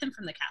didn't get them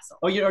from the castle.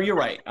 Oh, you're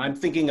right. I'm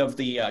thinking of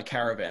the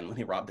caravan, when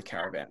he robbed the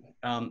caravan.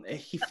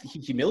 He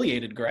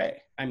humiliated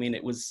Grey. I mean,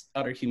 it was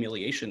utter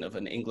humiliation of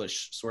an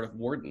English sort of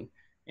warden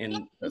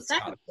in the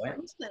Scottish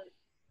lands.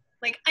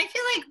 Like, I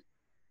feel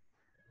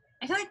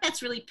like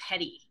that's really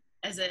petty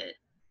as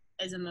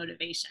a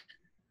motivation.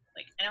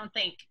 Like, I don't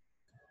think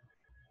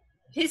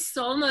his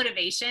sole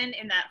motivation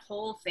in that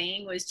whole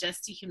thing was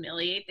just to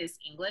humiliate this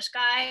English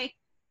guy.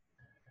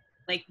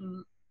 Like,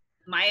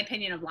 my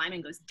opinion of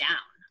Lymond goes down.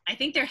 I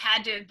think there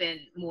had to have been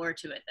more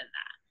to it than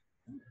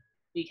that,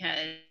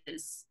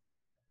 because,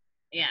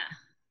 yeah.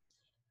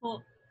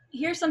 Well,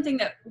 here's something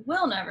that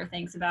Will never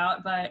thinks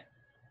about, but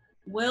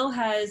Will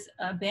has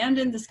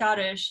abandoned the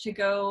Scottish to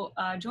go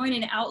join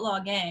an outlaw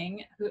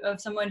gang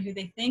of someone who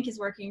they think is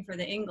working for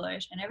the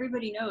English, and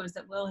everybody knows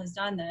that Will has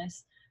done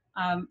this.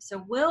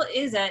 So Will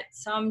is at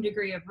some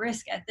degree of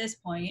risk at this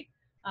point,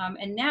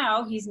 and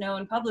now he's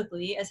known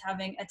publicly as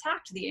having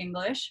attacked the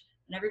English,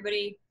 and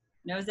everybody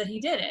knows that he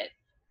did it.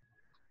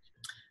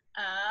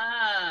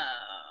 Oh.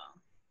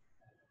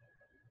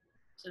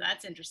 So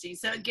that's interesting.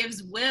 So it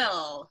gives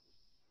Will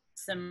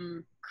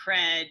some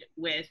cred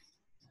with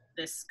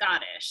the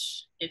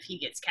Scottish if he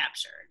gets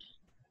captured.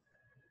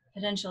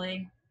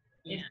 Potentially.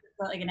 Yeah.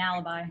 It's like an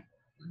alibi.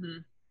 Mm-hmm.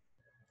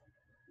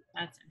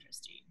 That's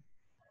interesting.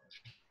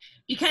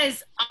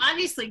 Because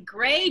obviously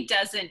Grey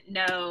doesn't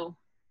know,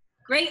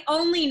 Grey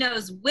only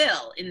knows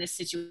Will in this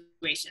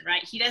situation,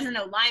 right? He doesn't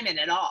know Lymond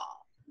at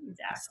all.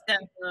 Exactly.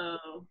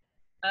 So,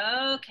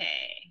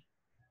 okay.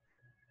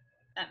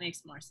 That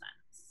makes more sense.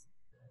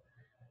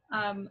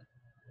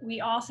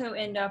 We also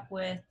end up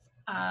with,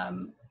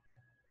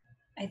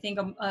 I think,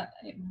 a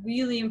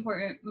really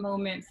important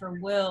moment for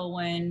Will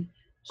when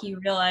he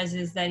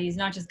realizes that he's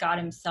not just got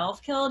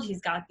himself killed,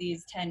 he's got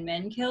these 10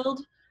 men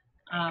killed,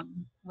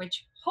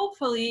 which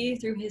hopefully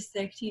through his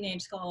thick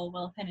teenage skull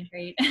will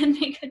penetrate and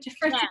make a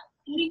difference. Yeah,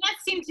 I mean, that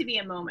seemed to be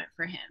a moment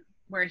for him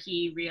where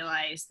he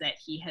realized that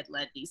he had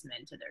led these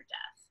men to their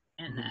death,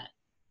 and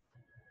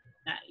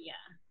that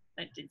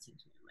did seem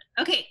to be a moment.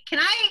 Okay, can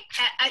I,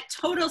 a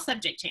total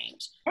subject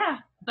change? Yeah.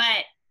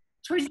 But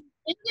towards the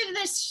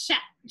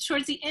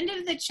end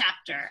of the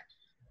chapter,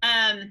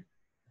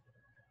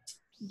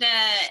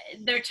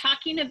 they're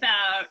talking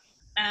about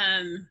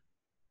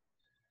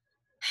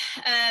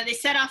they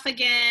set off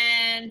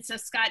again. So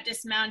Scott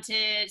dismounted,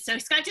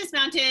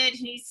 and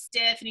he's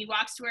stiff, and he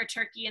walks to where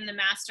Turkey and the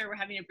master were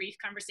having a brief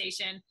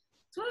conversation.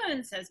 This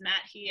woman, says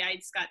Matt, he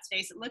eyed Scott's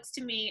face, it looks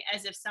to me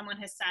as if someone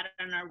has sat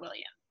on our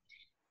William.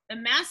 The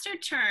master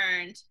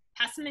turned,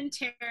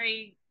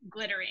 passementary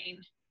glittering,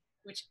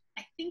 which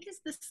I think is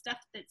the stuff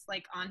that's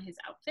like on his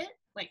outfit,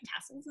 like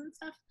tassels and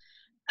stuff.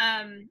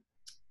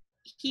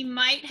 He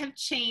might have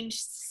changed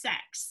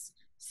sex.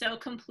 So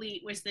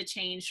complete was the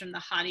change from the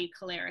haughty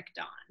choleric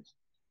Dawn.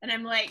 And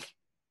I'm like,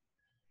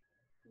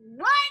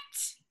 what?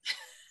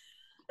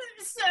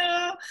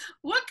 So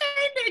what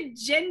kind of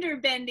gender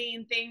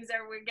bending things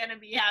are we going to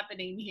be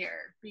happening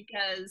here?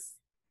 Because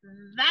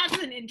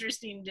that's an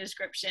interesting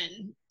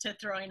description to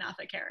throwing off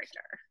a character.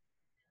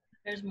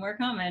 There's more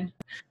coming.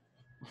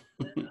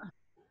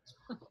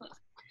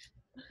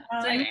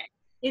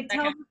 It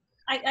tells,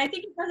 I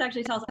think it does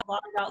actually tell us a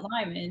lot about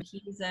Lymond.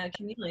 He's a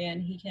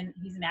chameleon. He's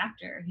an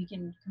actor. He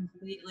can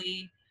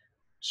completely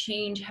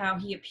change how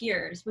he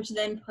appears, which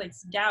then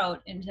puts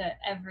doubt into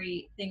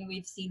everything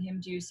we've seen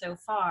him do so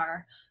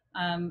far.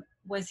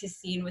 Was his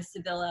scene with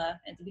Sibylla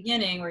at the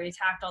beginning where he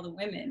attacked all the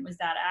women, was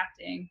that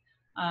acting?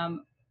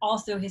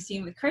 Also his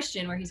scene with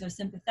Christian where he's so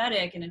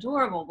sympathetic and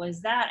adorable,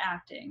 was that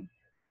acting?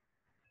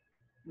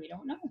 We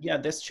don't know. Yeah,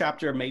 this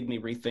chapter made me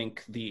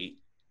rethink the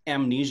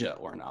amnesia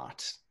or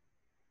not.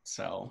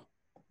 So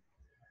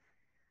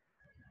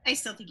I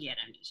still think he had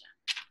amnesia.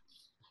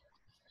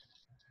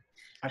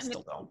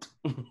 Still don't.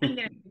 I'm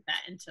gonna do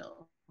that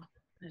until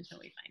we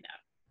find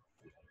out.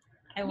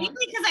 Maybe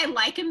because I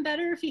like him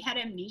better if he had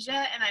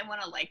amnesia, and I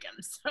want to like him.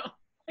 So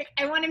like,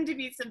 I want him to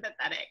be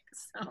sympathetic.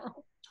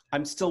 So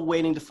I'm still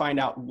waiting to find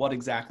out what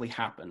exactly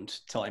happened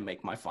till I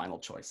make my final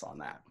choice on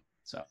that.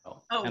 So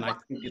and I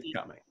think it's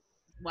coming.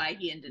 Why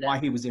he ended Why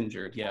up. he was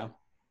injured, yeah.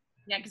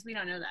 Yeah, because we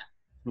don't know that.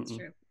 That's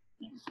true.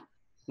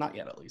 Not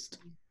yet, at least.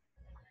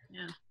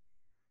 Yeah.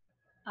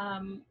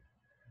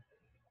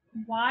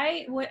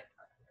 What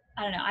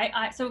I don't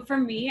know. So for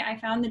me, I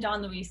found the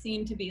Don Luis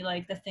scene to be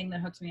like the thing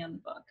that hooked me on the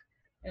book.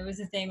 It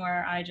was a thing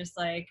where I just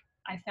like,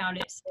 I found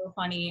it so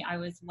funny. I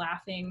was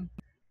laughing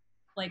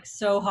like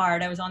so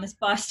hard. I was on this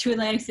bus to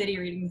Atlantic City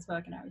reading this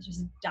book and I was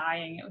just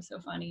dying. It was so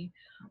funny.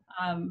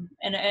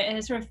 And I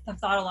sort of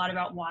thought a lot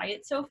about why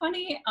it's so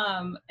funny.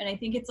 And I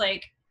think it's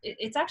like,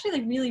 it's actually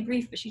like really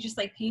brief, but she just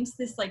like paints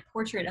this like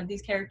portrait of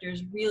these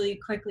characters really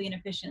quickly and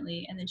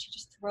efficiently. And then she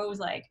just throws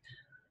like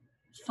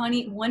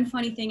one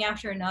funny thing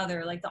after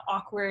another, like the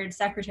awkward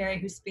secretary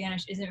whose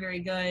Spanish isn't very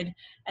good,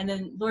 and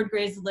then Lord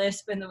Grey's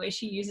lisp and the way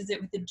she uses it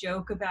with the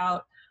joke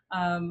about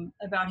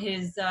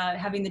his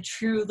having the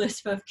true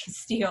lisp of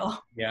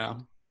Castile. Yeah.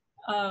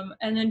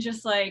 And then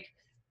just like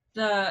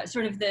the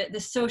sort of the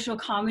social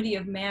comedy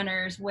of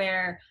manners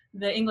where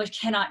the English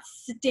cannot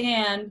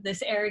stand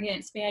this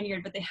arrogant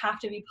Spaniard, but they have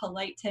to be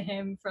polite to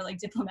him for like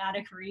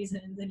diplomatic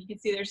reasons. And you can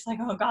see they're just like,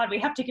 oh God, we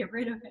have to get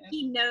rid of him.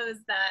 He knows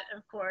that,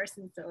 of course,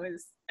 and so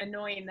is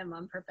annoying them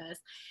on purpose.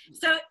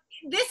 So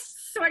this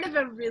sort of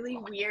a really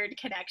weird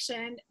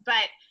connection,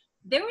 but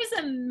there was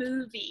a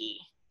movie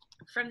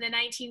from the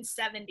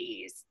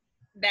 1970s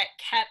that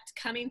kept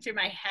coming through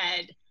my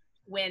head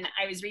when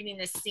I was reading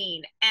this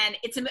scene. And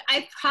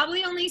I've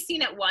probably only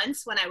seen it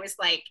once when I was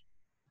like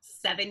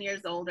 7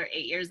 years old or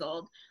 8 years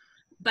old,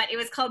 but it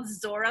was called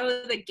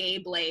Zorro the Gay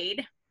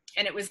Blade.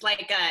 And it was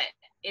like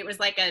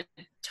a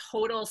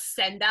total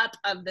send up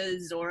of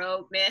the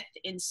Zorro myth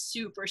in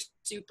super,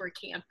 super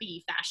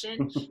campy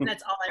fashion. And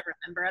that's all I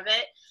remember of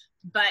it.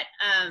 But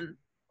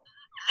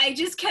I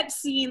just kept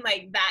seeing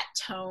like that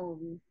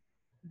tone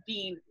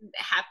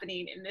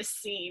happening in this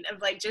scene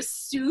of like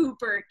just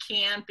super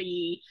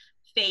campy,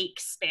 fake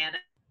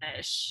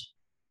Spanish.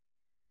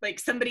 Like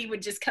somebody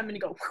would just come in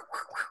and go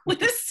with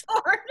a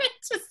sword and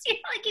just,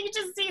 like you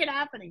just see it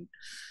happening.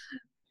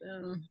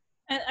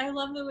 I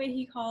love the way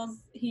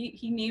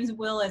he names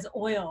Will as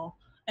Oil,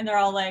 and they're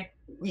all like,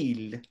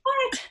 Will.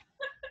 What?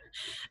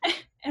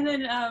 and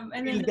then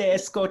Il de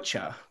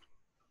escocha.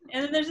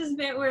 And then there's this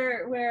bit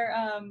where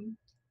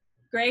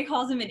Grey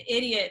calls him an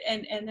idiot,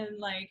 and then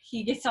like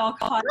he gets all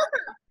caught up.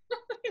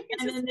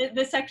 And then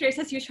the secretary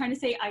says he was trying to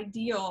say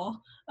ideal,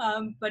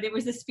 but it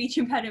was a speech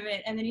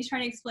impediment. And then he's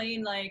trying to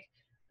explain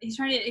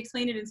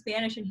it in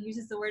Spanish, and he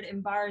uses the word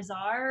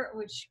embarazar,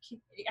 which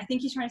I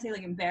think he's trying to say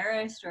like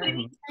embarrassed or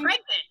pregnant,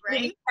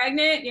 right?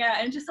 Pregnant, yeah.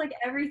 And just like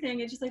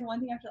everything, it's just like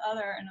one thing after the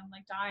other, and I'm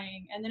like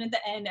dying. And then at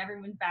the end,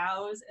 everyone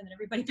bows, and then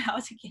everybody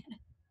bows again.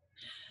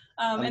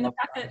 And the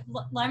fact that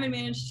Lymond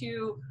managed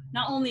to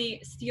not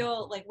only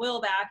steal like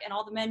Will back and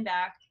all the men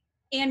back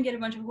and get a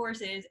bunch of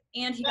horses,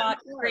 and he got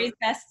Gray's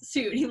best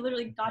suit. He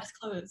literally got his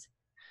clothes.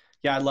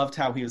 Yeah, I loved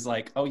how he was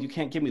like, oh, you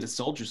can't give me the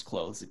soldier's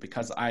clothes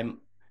because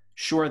I'm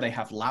sure they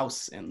have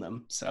louse in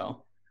them.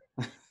 So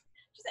just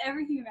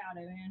everything about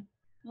it, man.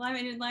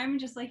 Lymond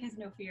just like has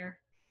no fear.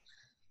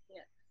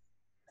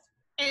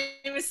 And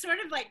it was sort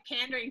of like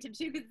pandering to him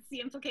too, because it's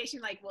the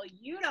implication like, well,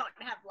 you don't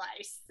have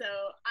lice, so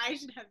I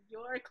should have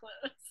your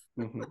clothes.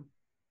 mm-hmm.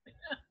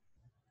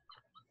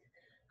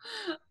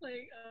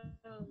 Like,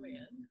 oh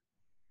man.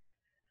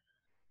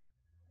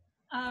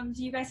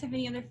 Do you guys have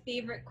any other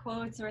favorite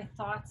quotes or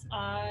thoughts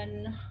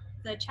on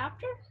the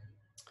chapter?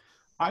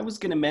 I was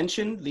going to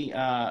mention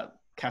the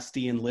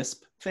Castilian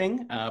lisp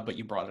thing, but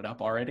you brought it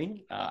up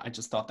already. I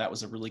just thought that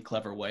was a really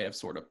clever way of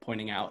sort of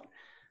pointing out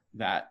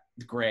that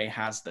Gray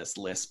has this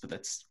lisp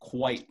that's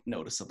quite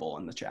noticeable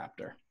in the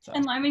chapter. So.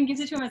 And Lymond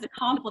gives it to him as a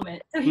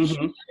compliment, so he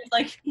can't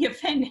like be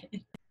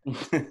offended.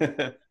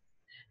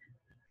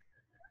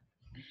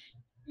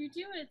 You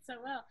do it so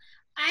well.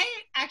 I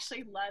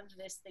actually love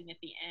this thing at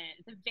the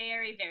end, the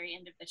very, very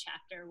end of the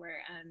chapter,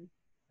 where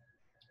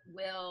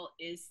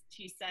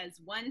he says,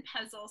 one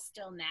puzzle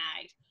still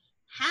nagged.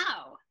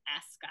 How?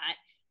 Asked Scott.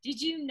 Did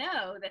you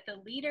know that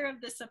the leader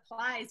of the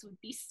supplies would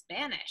be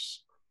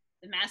Spanish?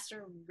 The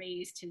master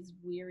raised his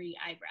weary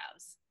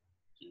eyebrows.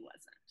 He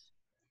wasn't.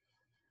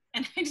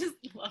 And I just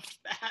loved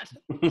that.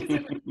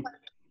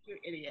 You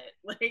idiot.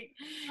 Like,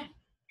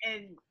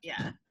 and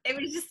yeah, it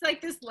was just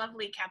like this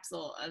lovely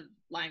capsule of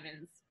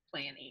Lymond's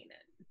planning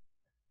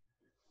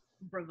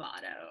and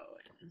bravado.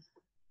 And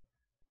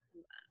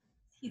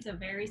he's a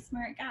very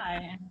smart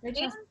guy and a good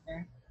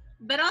justicer.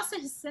 But also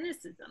his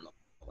cynicism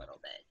a little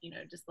bit, you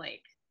know, just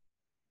like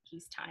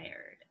he's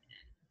tired.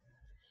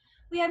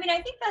 Yeah, I mean,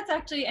 I think that's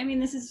actually, I mean,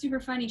 this is a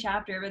super funny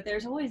chapter, but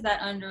there's always that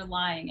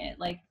underlying it,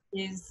 like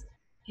his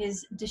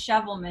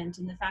dishevelment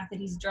and the fact that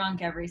he's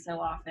drunk every so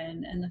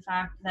often, and the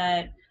fact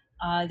that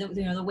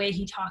the way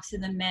he talks to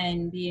the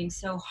men being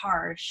so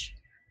harsh,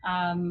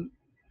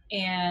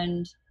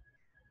 and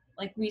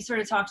like we sort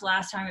of talked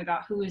last time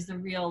about who is the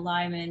real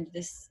Lymond.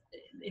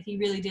 If he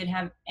really did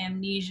have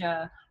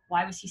amnesia,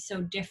 why was he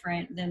so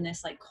different than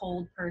this like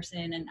cold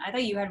person? And I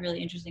thought you had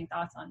really interesting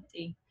thoughts on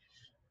it.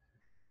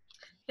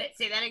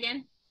 Say that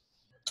again.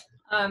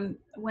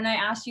 When I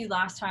asked you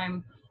last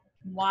time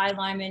why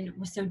Lymond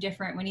was so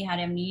different when he had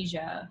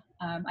amnesia,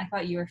 I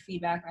thought your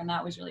feedback on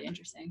that was really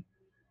interesting.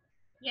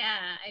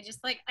 Yeah,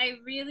 I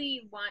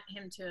really want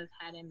him to have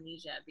had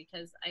amnesia,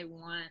 because I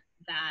want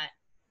that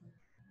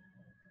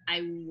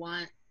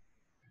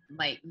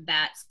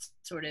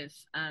sort of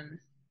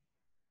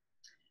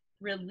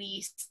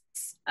release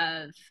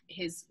of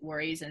his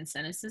worries and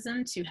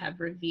cynicism to have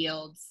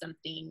revealed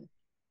something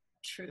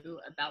true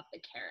about the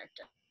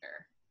character.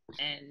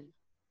 And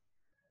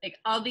like,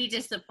 I'll be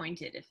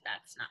disappointed if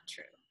that's not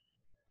true.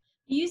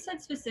 You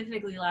said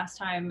specifically last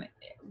time,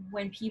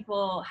 when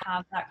people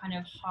have that kind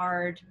of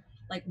hard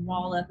like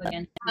wall up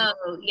against them,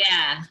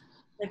 yeah,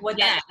 like what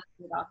that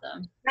is about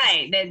them,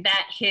 right?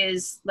 That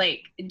his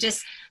like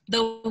just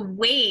the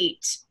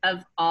weight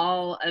of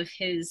all of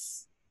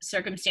his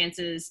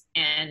circumstances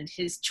and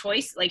his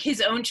choice, like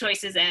his own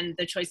choices and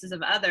the choices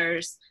of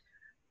others,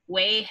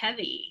 weigh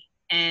heavy.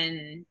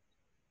 And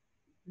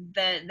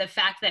the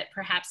fact that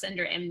perhaps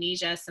under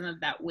amnesia some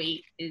of that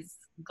weight is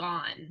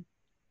gone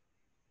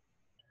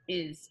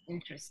is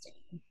interesting.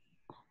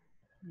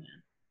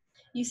 Yeah.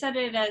 You said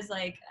it as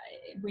like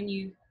when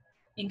you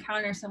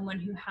encounter someone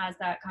who has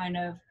that kind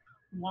of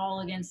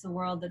wall against the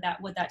world, that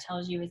what that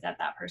tells you is that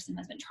person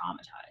has been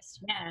traumatized.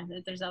 Yeah,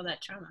 there's all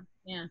that trauma.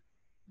 Yeah,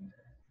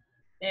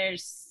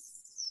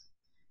 there's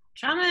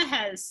trauma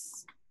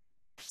has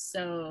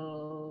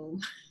so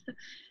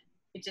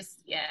it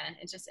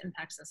just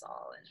impacts us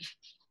all in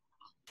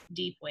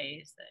deep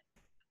ways. That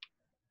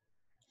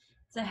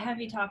it's a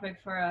heavy topic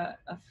for a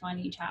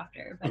funny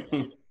chapter, but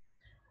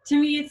to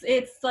me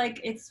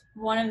it's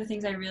one of the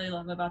things I really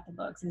love about the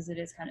books is it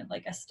is kind of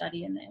like a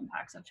study in the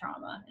impacts of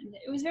trauma, and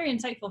it was very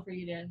insightful for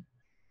you to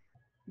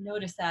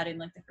notice that in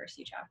like the first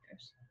few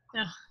chapters.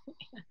 Oh,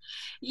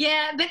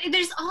 yeah, but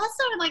there's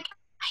also like,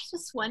 I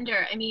just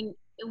wonder, I mean,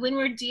 when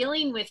we're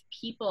dealing with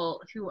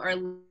people who are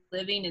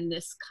living in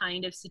this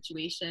kind of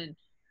situation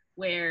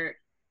where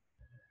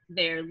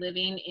they're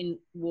living in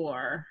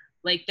war,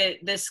 like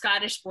the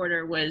Scottish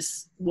border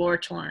was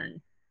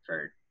war-torn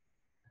for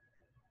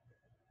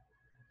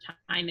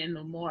time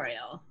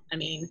immemorial. I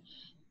mean,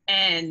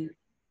 and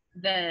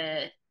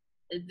the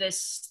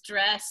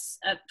stress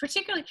of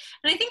particularly,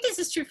 and I think this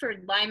is true for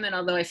Lymond,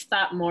 although I've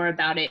thought more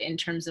about it in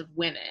terms of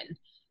women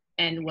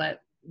and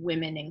what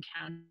women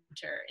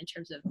encounter in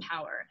terms of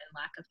power and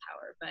lack of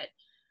power. But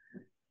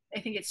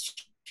I think it's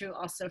true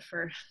also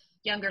for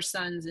younger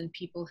sons and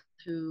people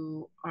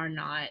who are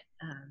not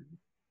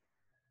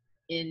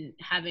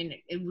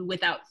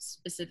without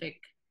specific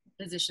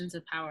positions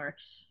of power.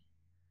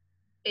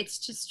 It's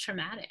just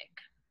traumatic,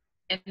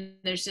 and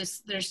there's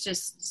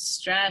just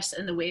stress,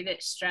 and the way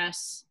that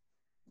stress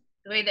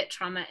the way that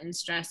trauma and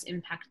stress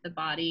impact the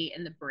body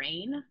and the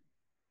brain.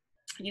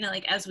 You know,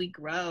 like as we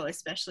grow,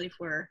 especially if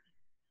we're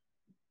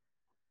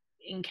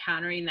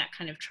encountering that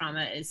kind of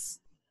trauma as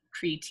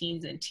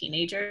preteens and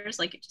teenagers,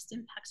 like it just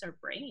impacts our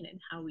brain and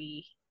how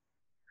we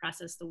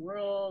process the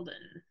world.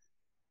 And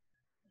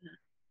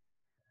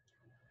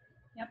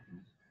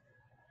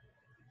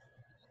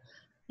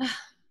Yep.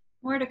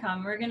 More to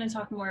come. We're going to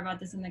talk more about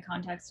this in the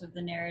context of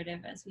the narrative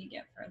as we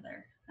get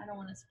further. I don't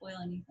want to spoil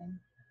anything.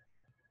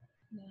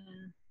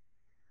 yeah,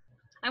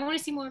 I want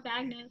to see more of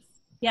Agnes.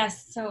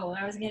 Yes. So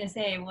I was going to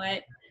say,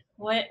 what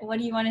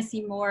do you want to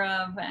see more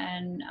of,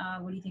 and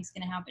what do you think is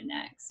going to happen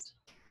next?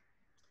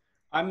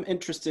 I'm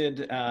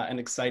interested and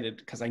excited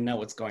because I know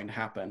what's going to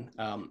happen.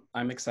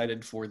 I'm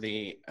excited for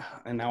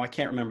and now I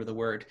can't remember the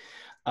word,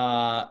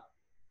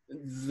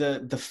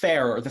 the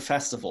fair or the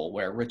festival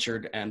where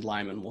Richard and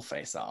Lymond will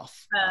face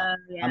off.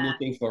 Yeah. I'm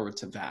looking forward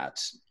to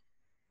that.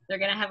 They're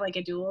gonna have like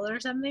a duel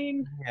or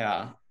something.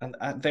 Yeah, and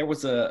there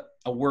was a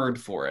word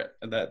for it,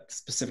 that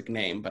specific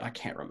name, but I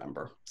can't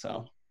remember.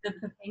 So The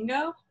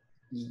Papingo?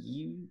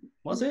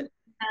 Was it?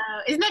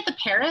 Isn't that the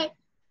parrot?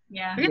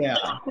 Yeah. Yeah.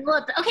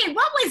 Okay,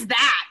 what was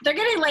that? They're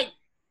gonna like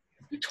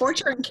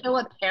torture and kill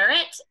a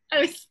parrot? I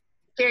was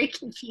very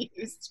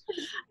confused.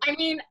 I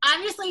mean,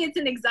 obviously it's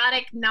an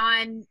exotic,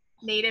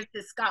 non-native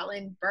to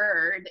Scotland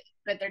bird,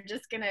 but they're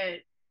just gonna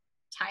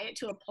tie it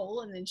to a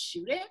pole and then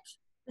shoot it?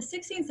 The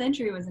 16th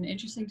century was an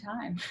interesting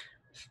time.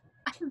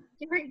 I'm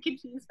very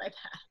confused by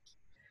that.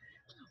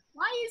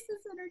 Why is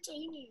this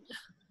entertaining?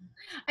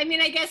 I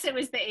mean, I guess it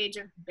was the age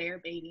of bear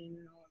baiting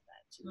and all of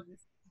that too.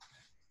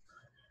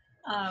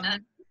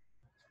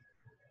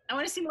 I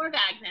want to see more of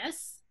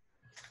Agnes.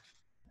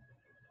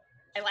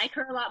 I like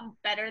her a lot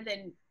better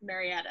than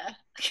Marietta.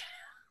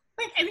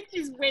 Like, I think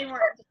she's way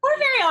more. Poor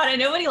Marietta,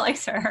 nobody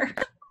likes her.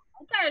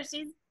 Okay,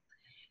 she's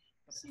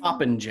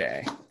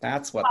Popinjay.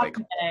 That's what they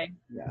call it. Popinjay.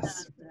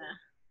 Yes.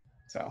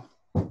 So,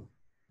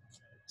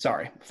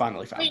 sorry,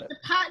 finally found Wait, it.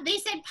 they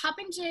said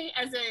Popinjay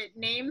as a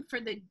name for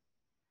the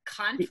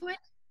conflict?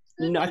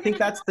 No, I think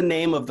that's the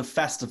name of the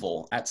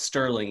festival at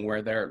Stirling,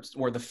 where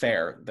the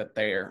fair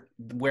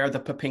where the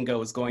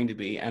Papingo is going to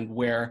be, and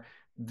where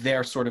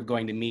they're sort of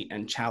going to meet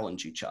and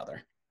challenge each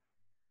other.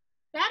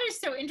 That is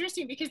so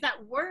interesting, because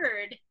that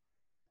word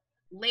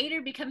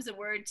later becomes a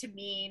word to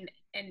mean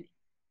an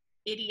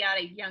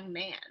idiotic young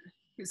man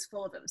who's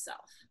full of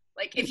himself.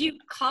 Like if you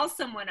call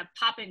someone a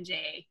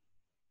popinjay,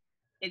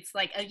 it's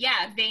like a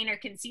vain or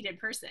conceited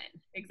person.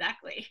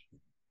 Exactly.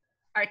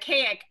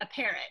 Archaic, a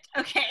parrot.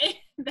 Okay,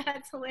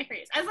 that's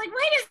hilarious. I was like,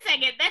 wait a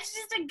second, that's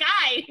just a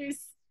guy who's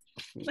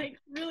like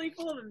really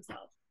full of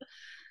himself.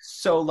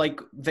 So like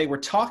they were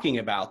talking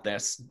about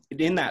this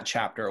in that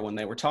chapter when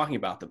they were talking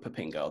about the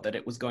Papingo, that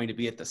it was going to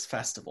be at this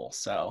festival.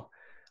 So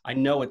I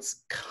know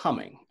it's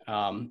coming.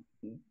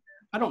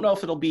 I don't know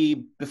if it'll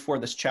be before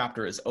this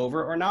chapter is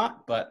over or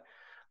not, but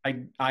I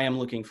am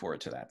looking forward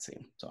to that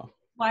scene. So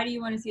why do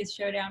you want to see a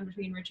showdown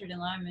between Richard and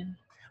Lymond?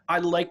 I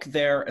like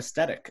their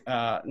aesthetic,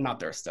 not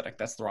their aesthetic,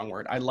 that's the wrong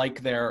word. I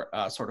like their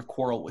sort of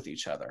quarrel with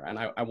each other, and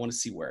I want to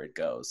see where it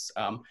goes.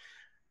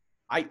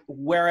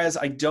 Whereas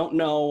I don't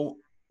know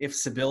if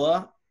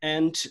Sibylla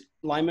and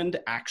Lymond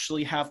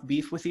actually have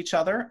beef with each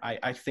other.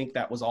 I think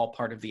that was all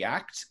part of the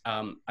act.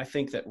 I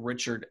think that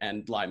Richard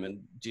and Lymond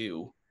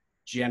do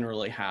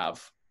generally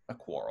have a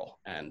quarrel,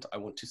 and I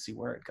want to see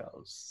where it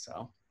goes.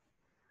 So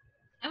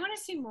I want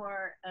to see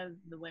more of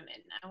the women.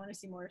 I want to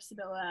see more of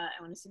Sibylla.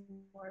 I want to see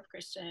more of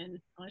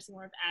Christian. I want to see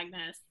more of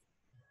Agnes.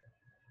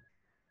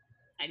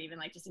 I'd even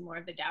like to see more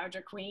of the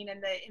Dowager Queen and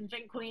the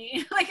Infant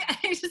Queen. Like I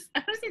want to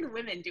see the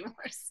women do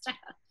more stuff.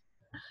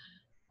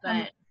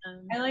 But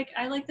I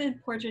like the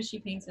portraits she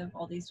paints of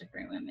all these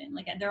different women.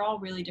 Like they're all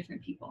really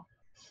different people.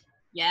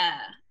 Yeah,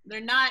 they're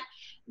not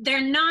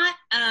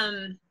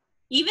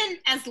even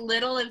as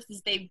little as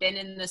they've been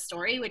in the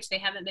story, which they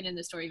haven't been in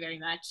the story very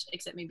much,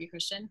 except maybe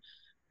Christian.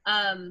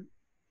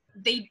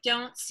 They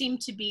don't seem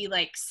to be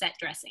like set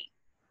dressing,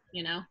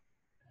 you know,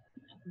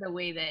 the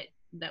way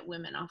that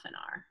women often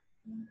are.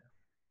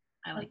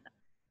 I like that.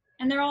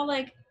 And they're all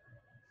like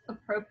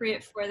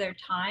appropriate for their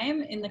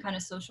time in the kind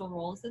of social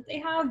roles that they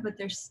have, but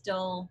they're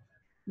still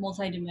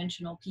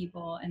multidimensional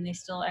people, and they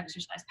still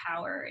exercise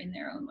power in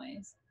their own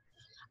ways.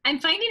 I'm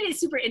finding it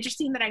super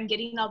interesting that I'm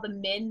getting all the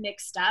men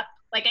mixed up.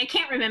 Like I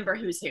can't remember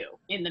who's who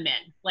in the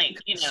men. Like,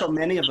 you know, so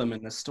many of them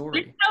in the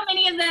story. There's so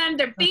many of them.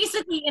 They're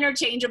basically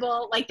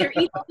interchangeable. Like they're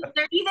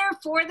either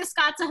for the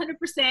Scots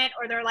 100%,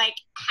 or they're like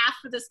half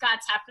for the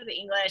Scots, half for the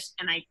English.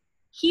 And I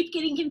keep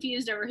getting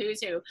confused over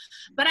who's who.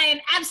 But I am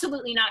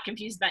absolutely not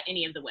confused about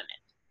any of the women.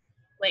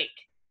 Like,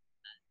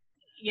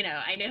 you know,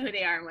 I know who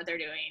they are and what they're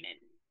doing, and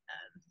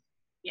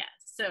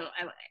so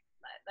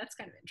that's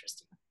kind of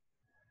interesting.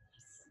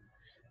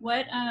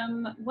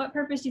 What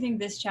purpose do you think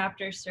this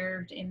chapter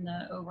served in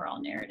the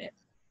overall narrative,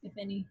 if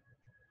any?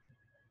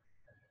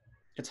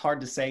 It's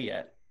hard to say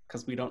yet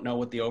because we don't know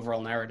what the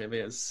overall narrative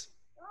is.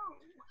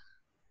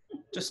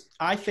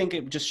 I think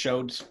it just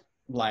showed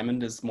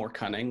Lymond is more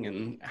cunning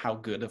and how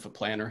good of a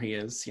planner he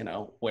is, you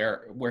know,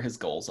 where his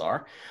goals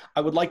are.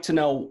 I would like to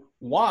know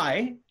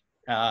why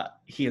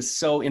he is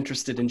so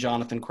interested in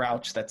Jonathan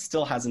Crouch. That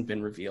still hasn't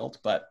been revealed,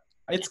 but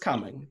it's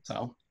coming.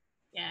 So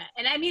yeah,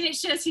 and I mean, it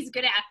shows he's a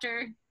good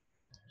actor.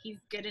 He's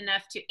good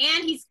enough to,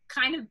 and he's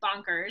kind of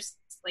bonkers.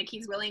 Like,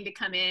 he's willing to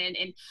come in,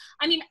 and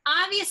I mean,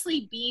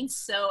 obviously being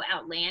so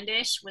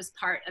outlandish was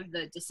part of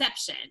the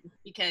deception,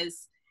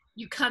 because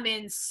you come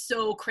in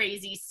so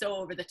crazy, so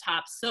over the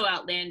top, so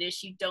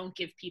outlandish, you don't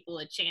give people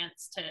a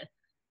chance to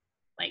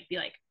like be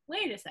like,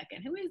 wait a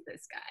second, who is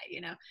this guy,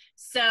 you know?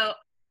 So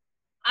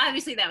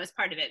obviously that was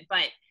part of it,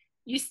 but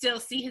you still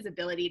see his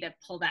ability to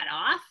pull that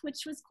off,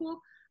 which was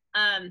cool.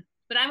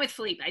 But I'm with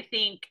Philippe. I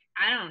think,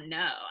 I don't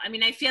know. I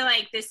mean, I feel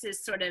like this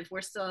is sort of,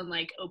 we're still in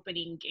like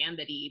opening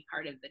gambit-y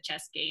part of the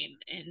chess game.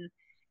 And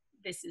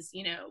this is,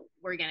 you know,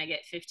 we're going to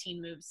get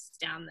 15 moves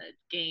down the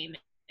game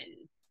and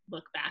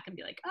look back and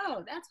be like,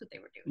 oh, that's what they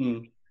were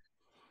doing.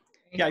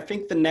 Yeah, I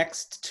think the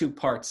next two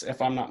parts, if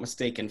I'm not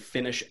mistaken,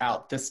 finish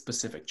out this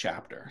specific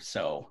chapter.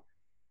 So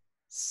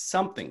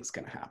something's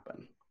going to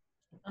happen.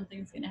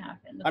 Something's going to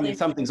happen. I mean,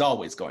 something's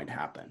always going to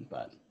happen,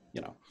 but,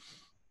 you know.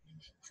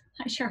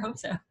 I sure hope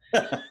so.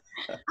 I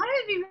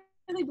would be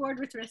really bored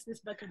with the rest of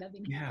this book of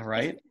nothing. Yeah,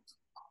 right?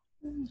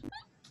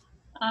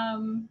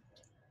 All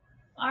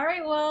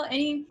right, well,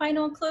 any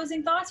final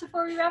closing thoughts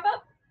before we wrap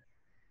up?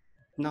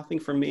 Nothing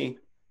from me.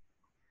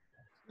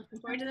 Looking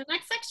forward to the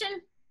next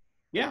section.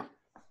 Yeah.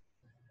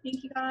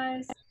 Thank you,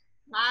 guys.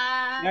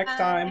 Bye. Next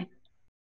time.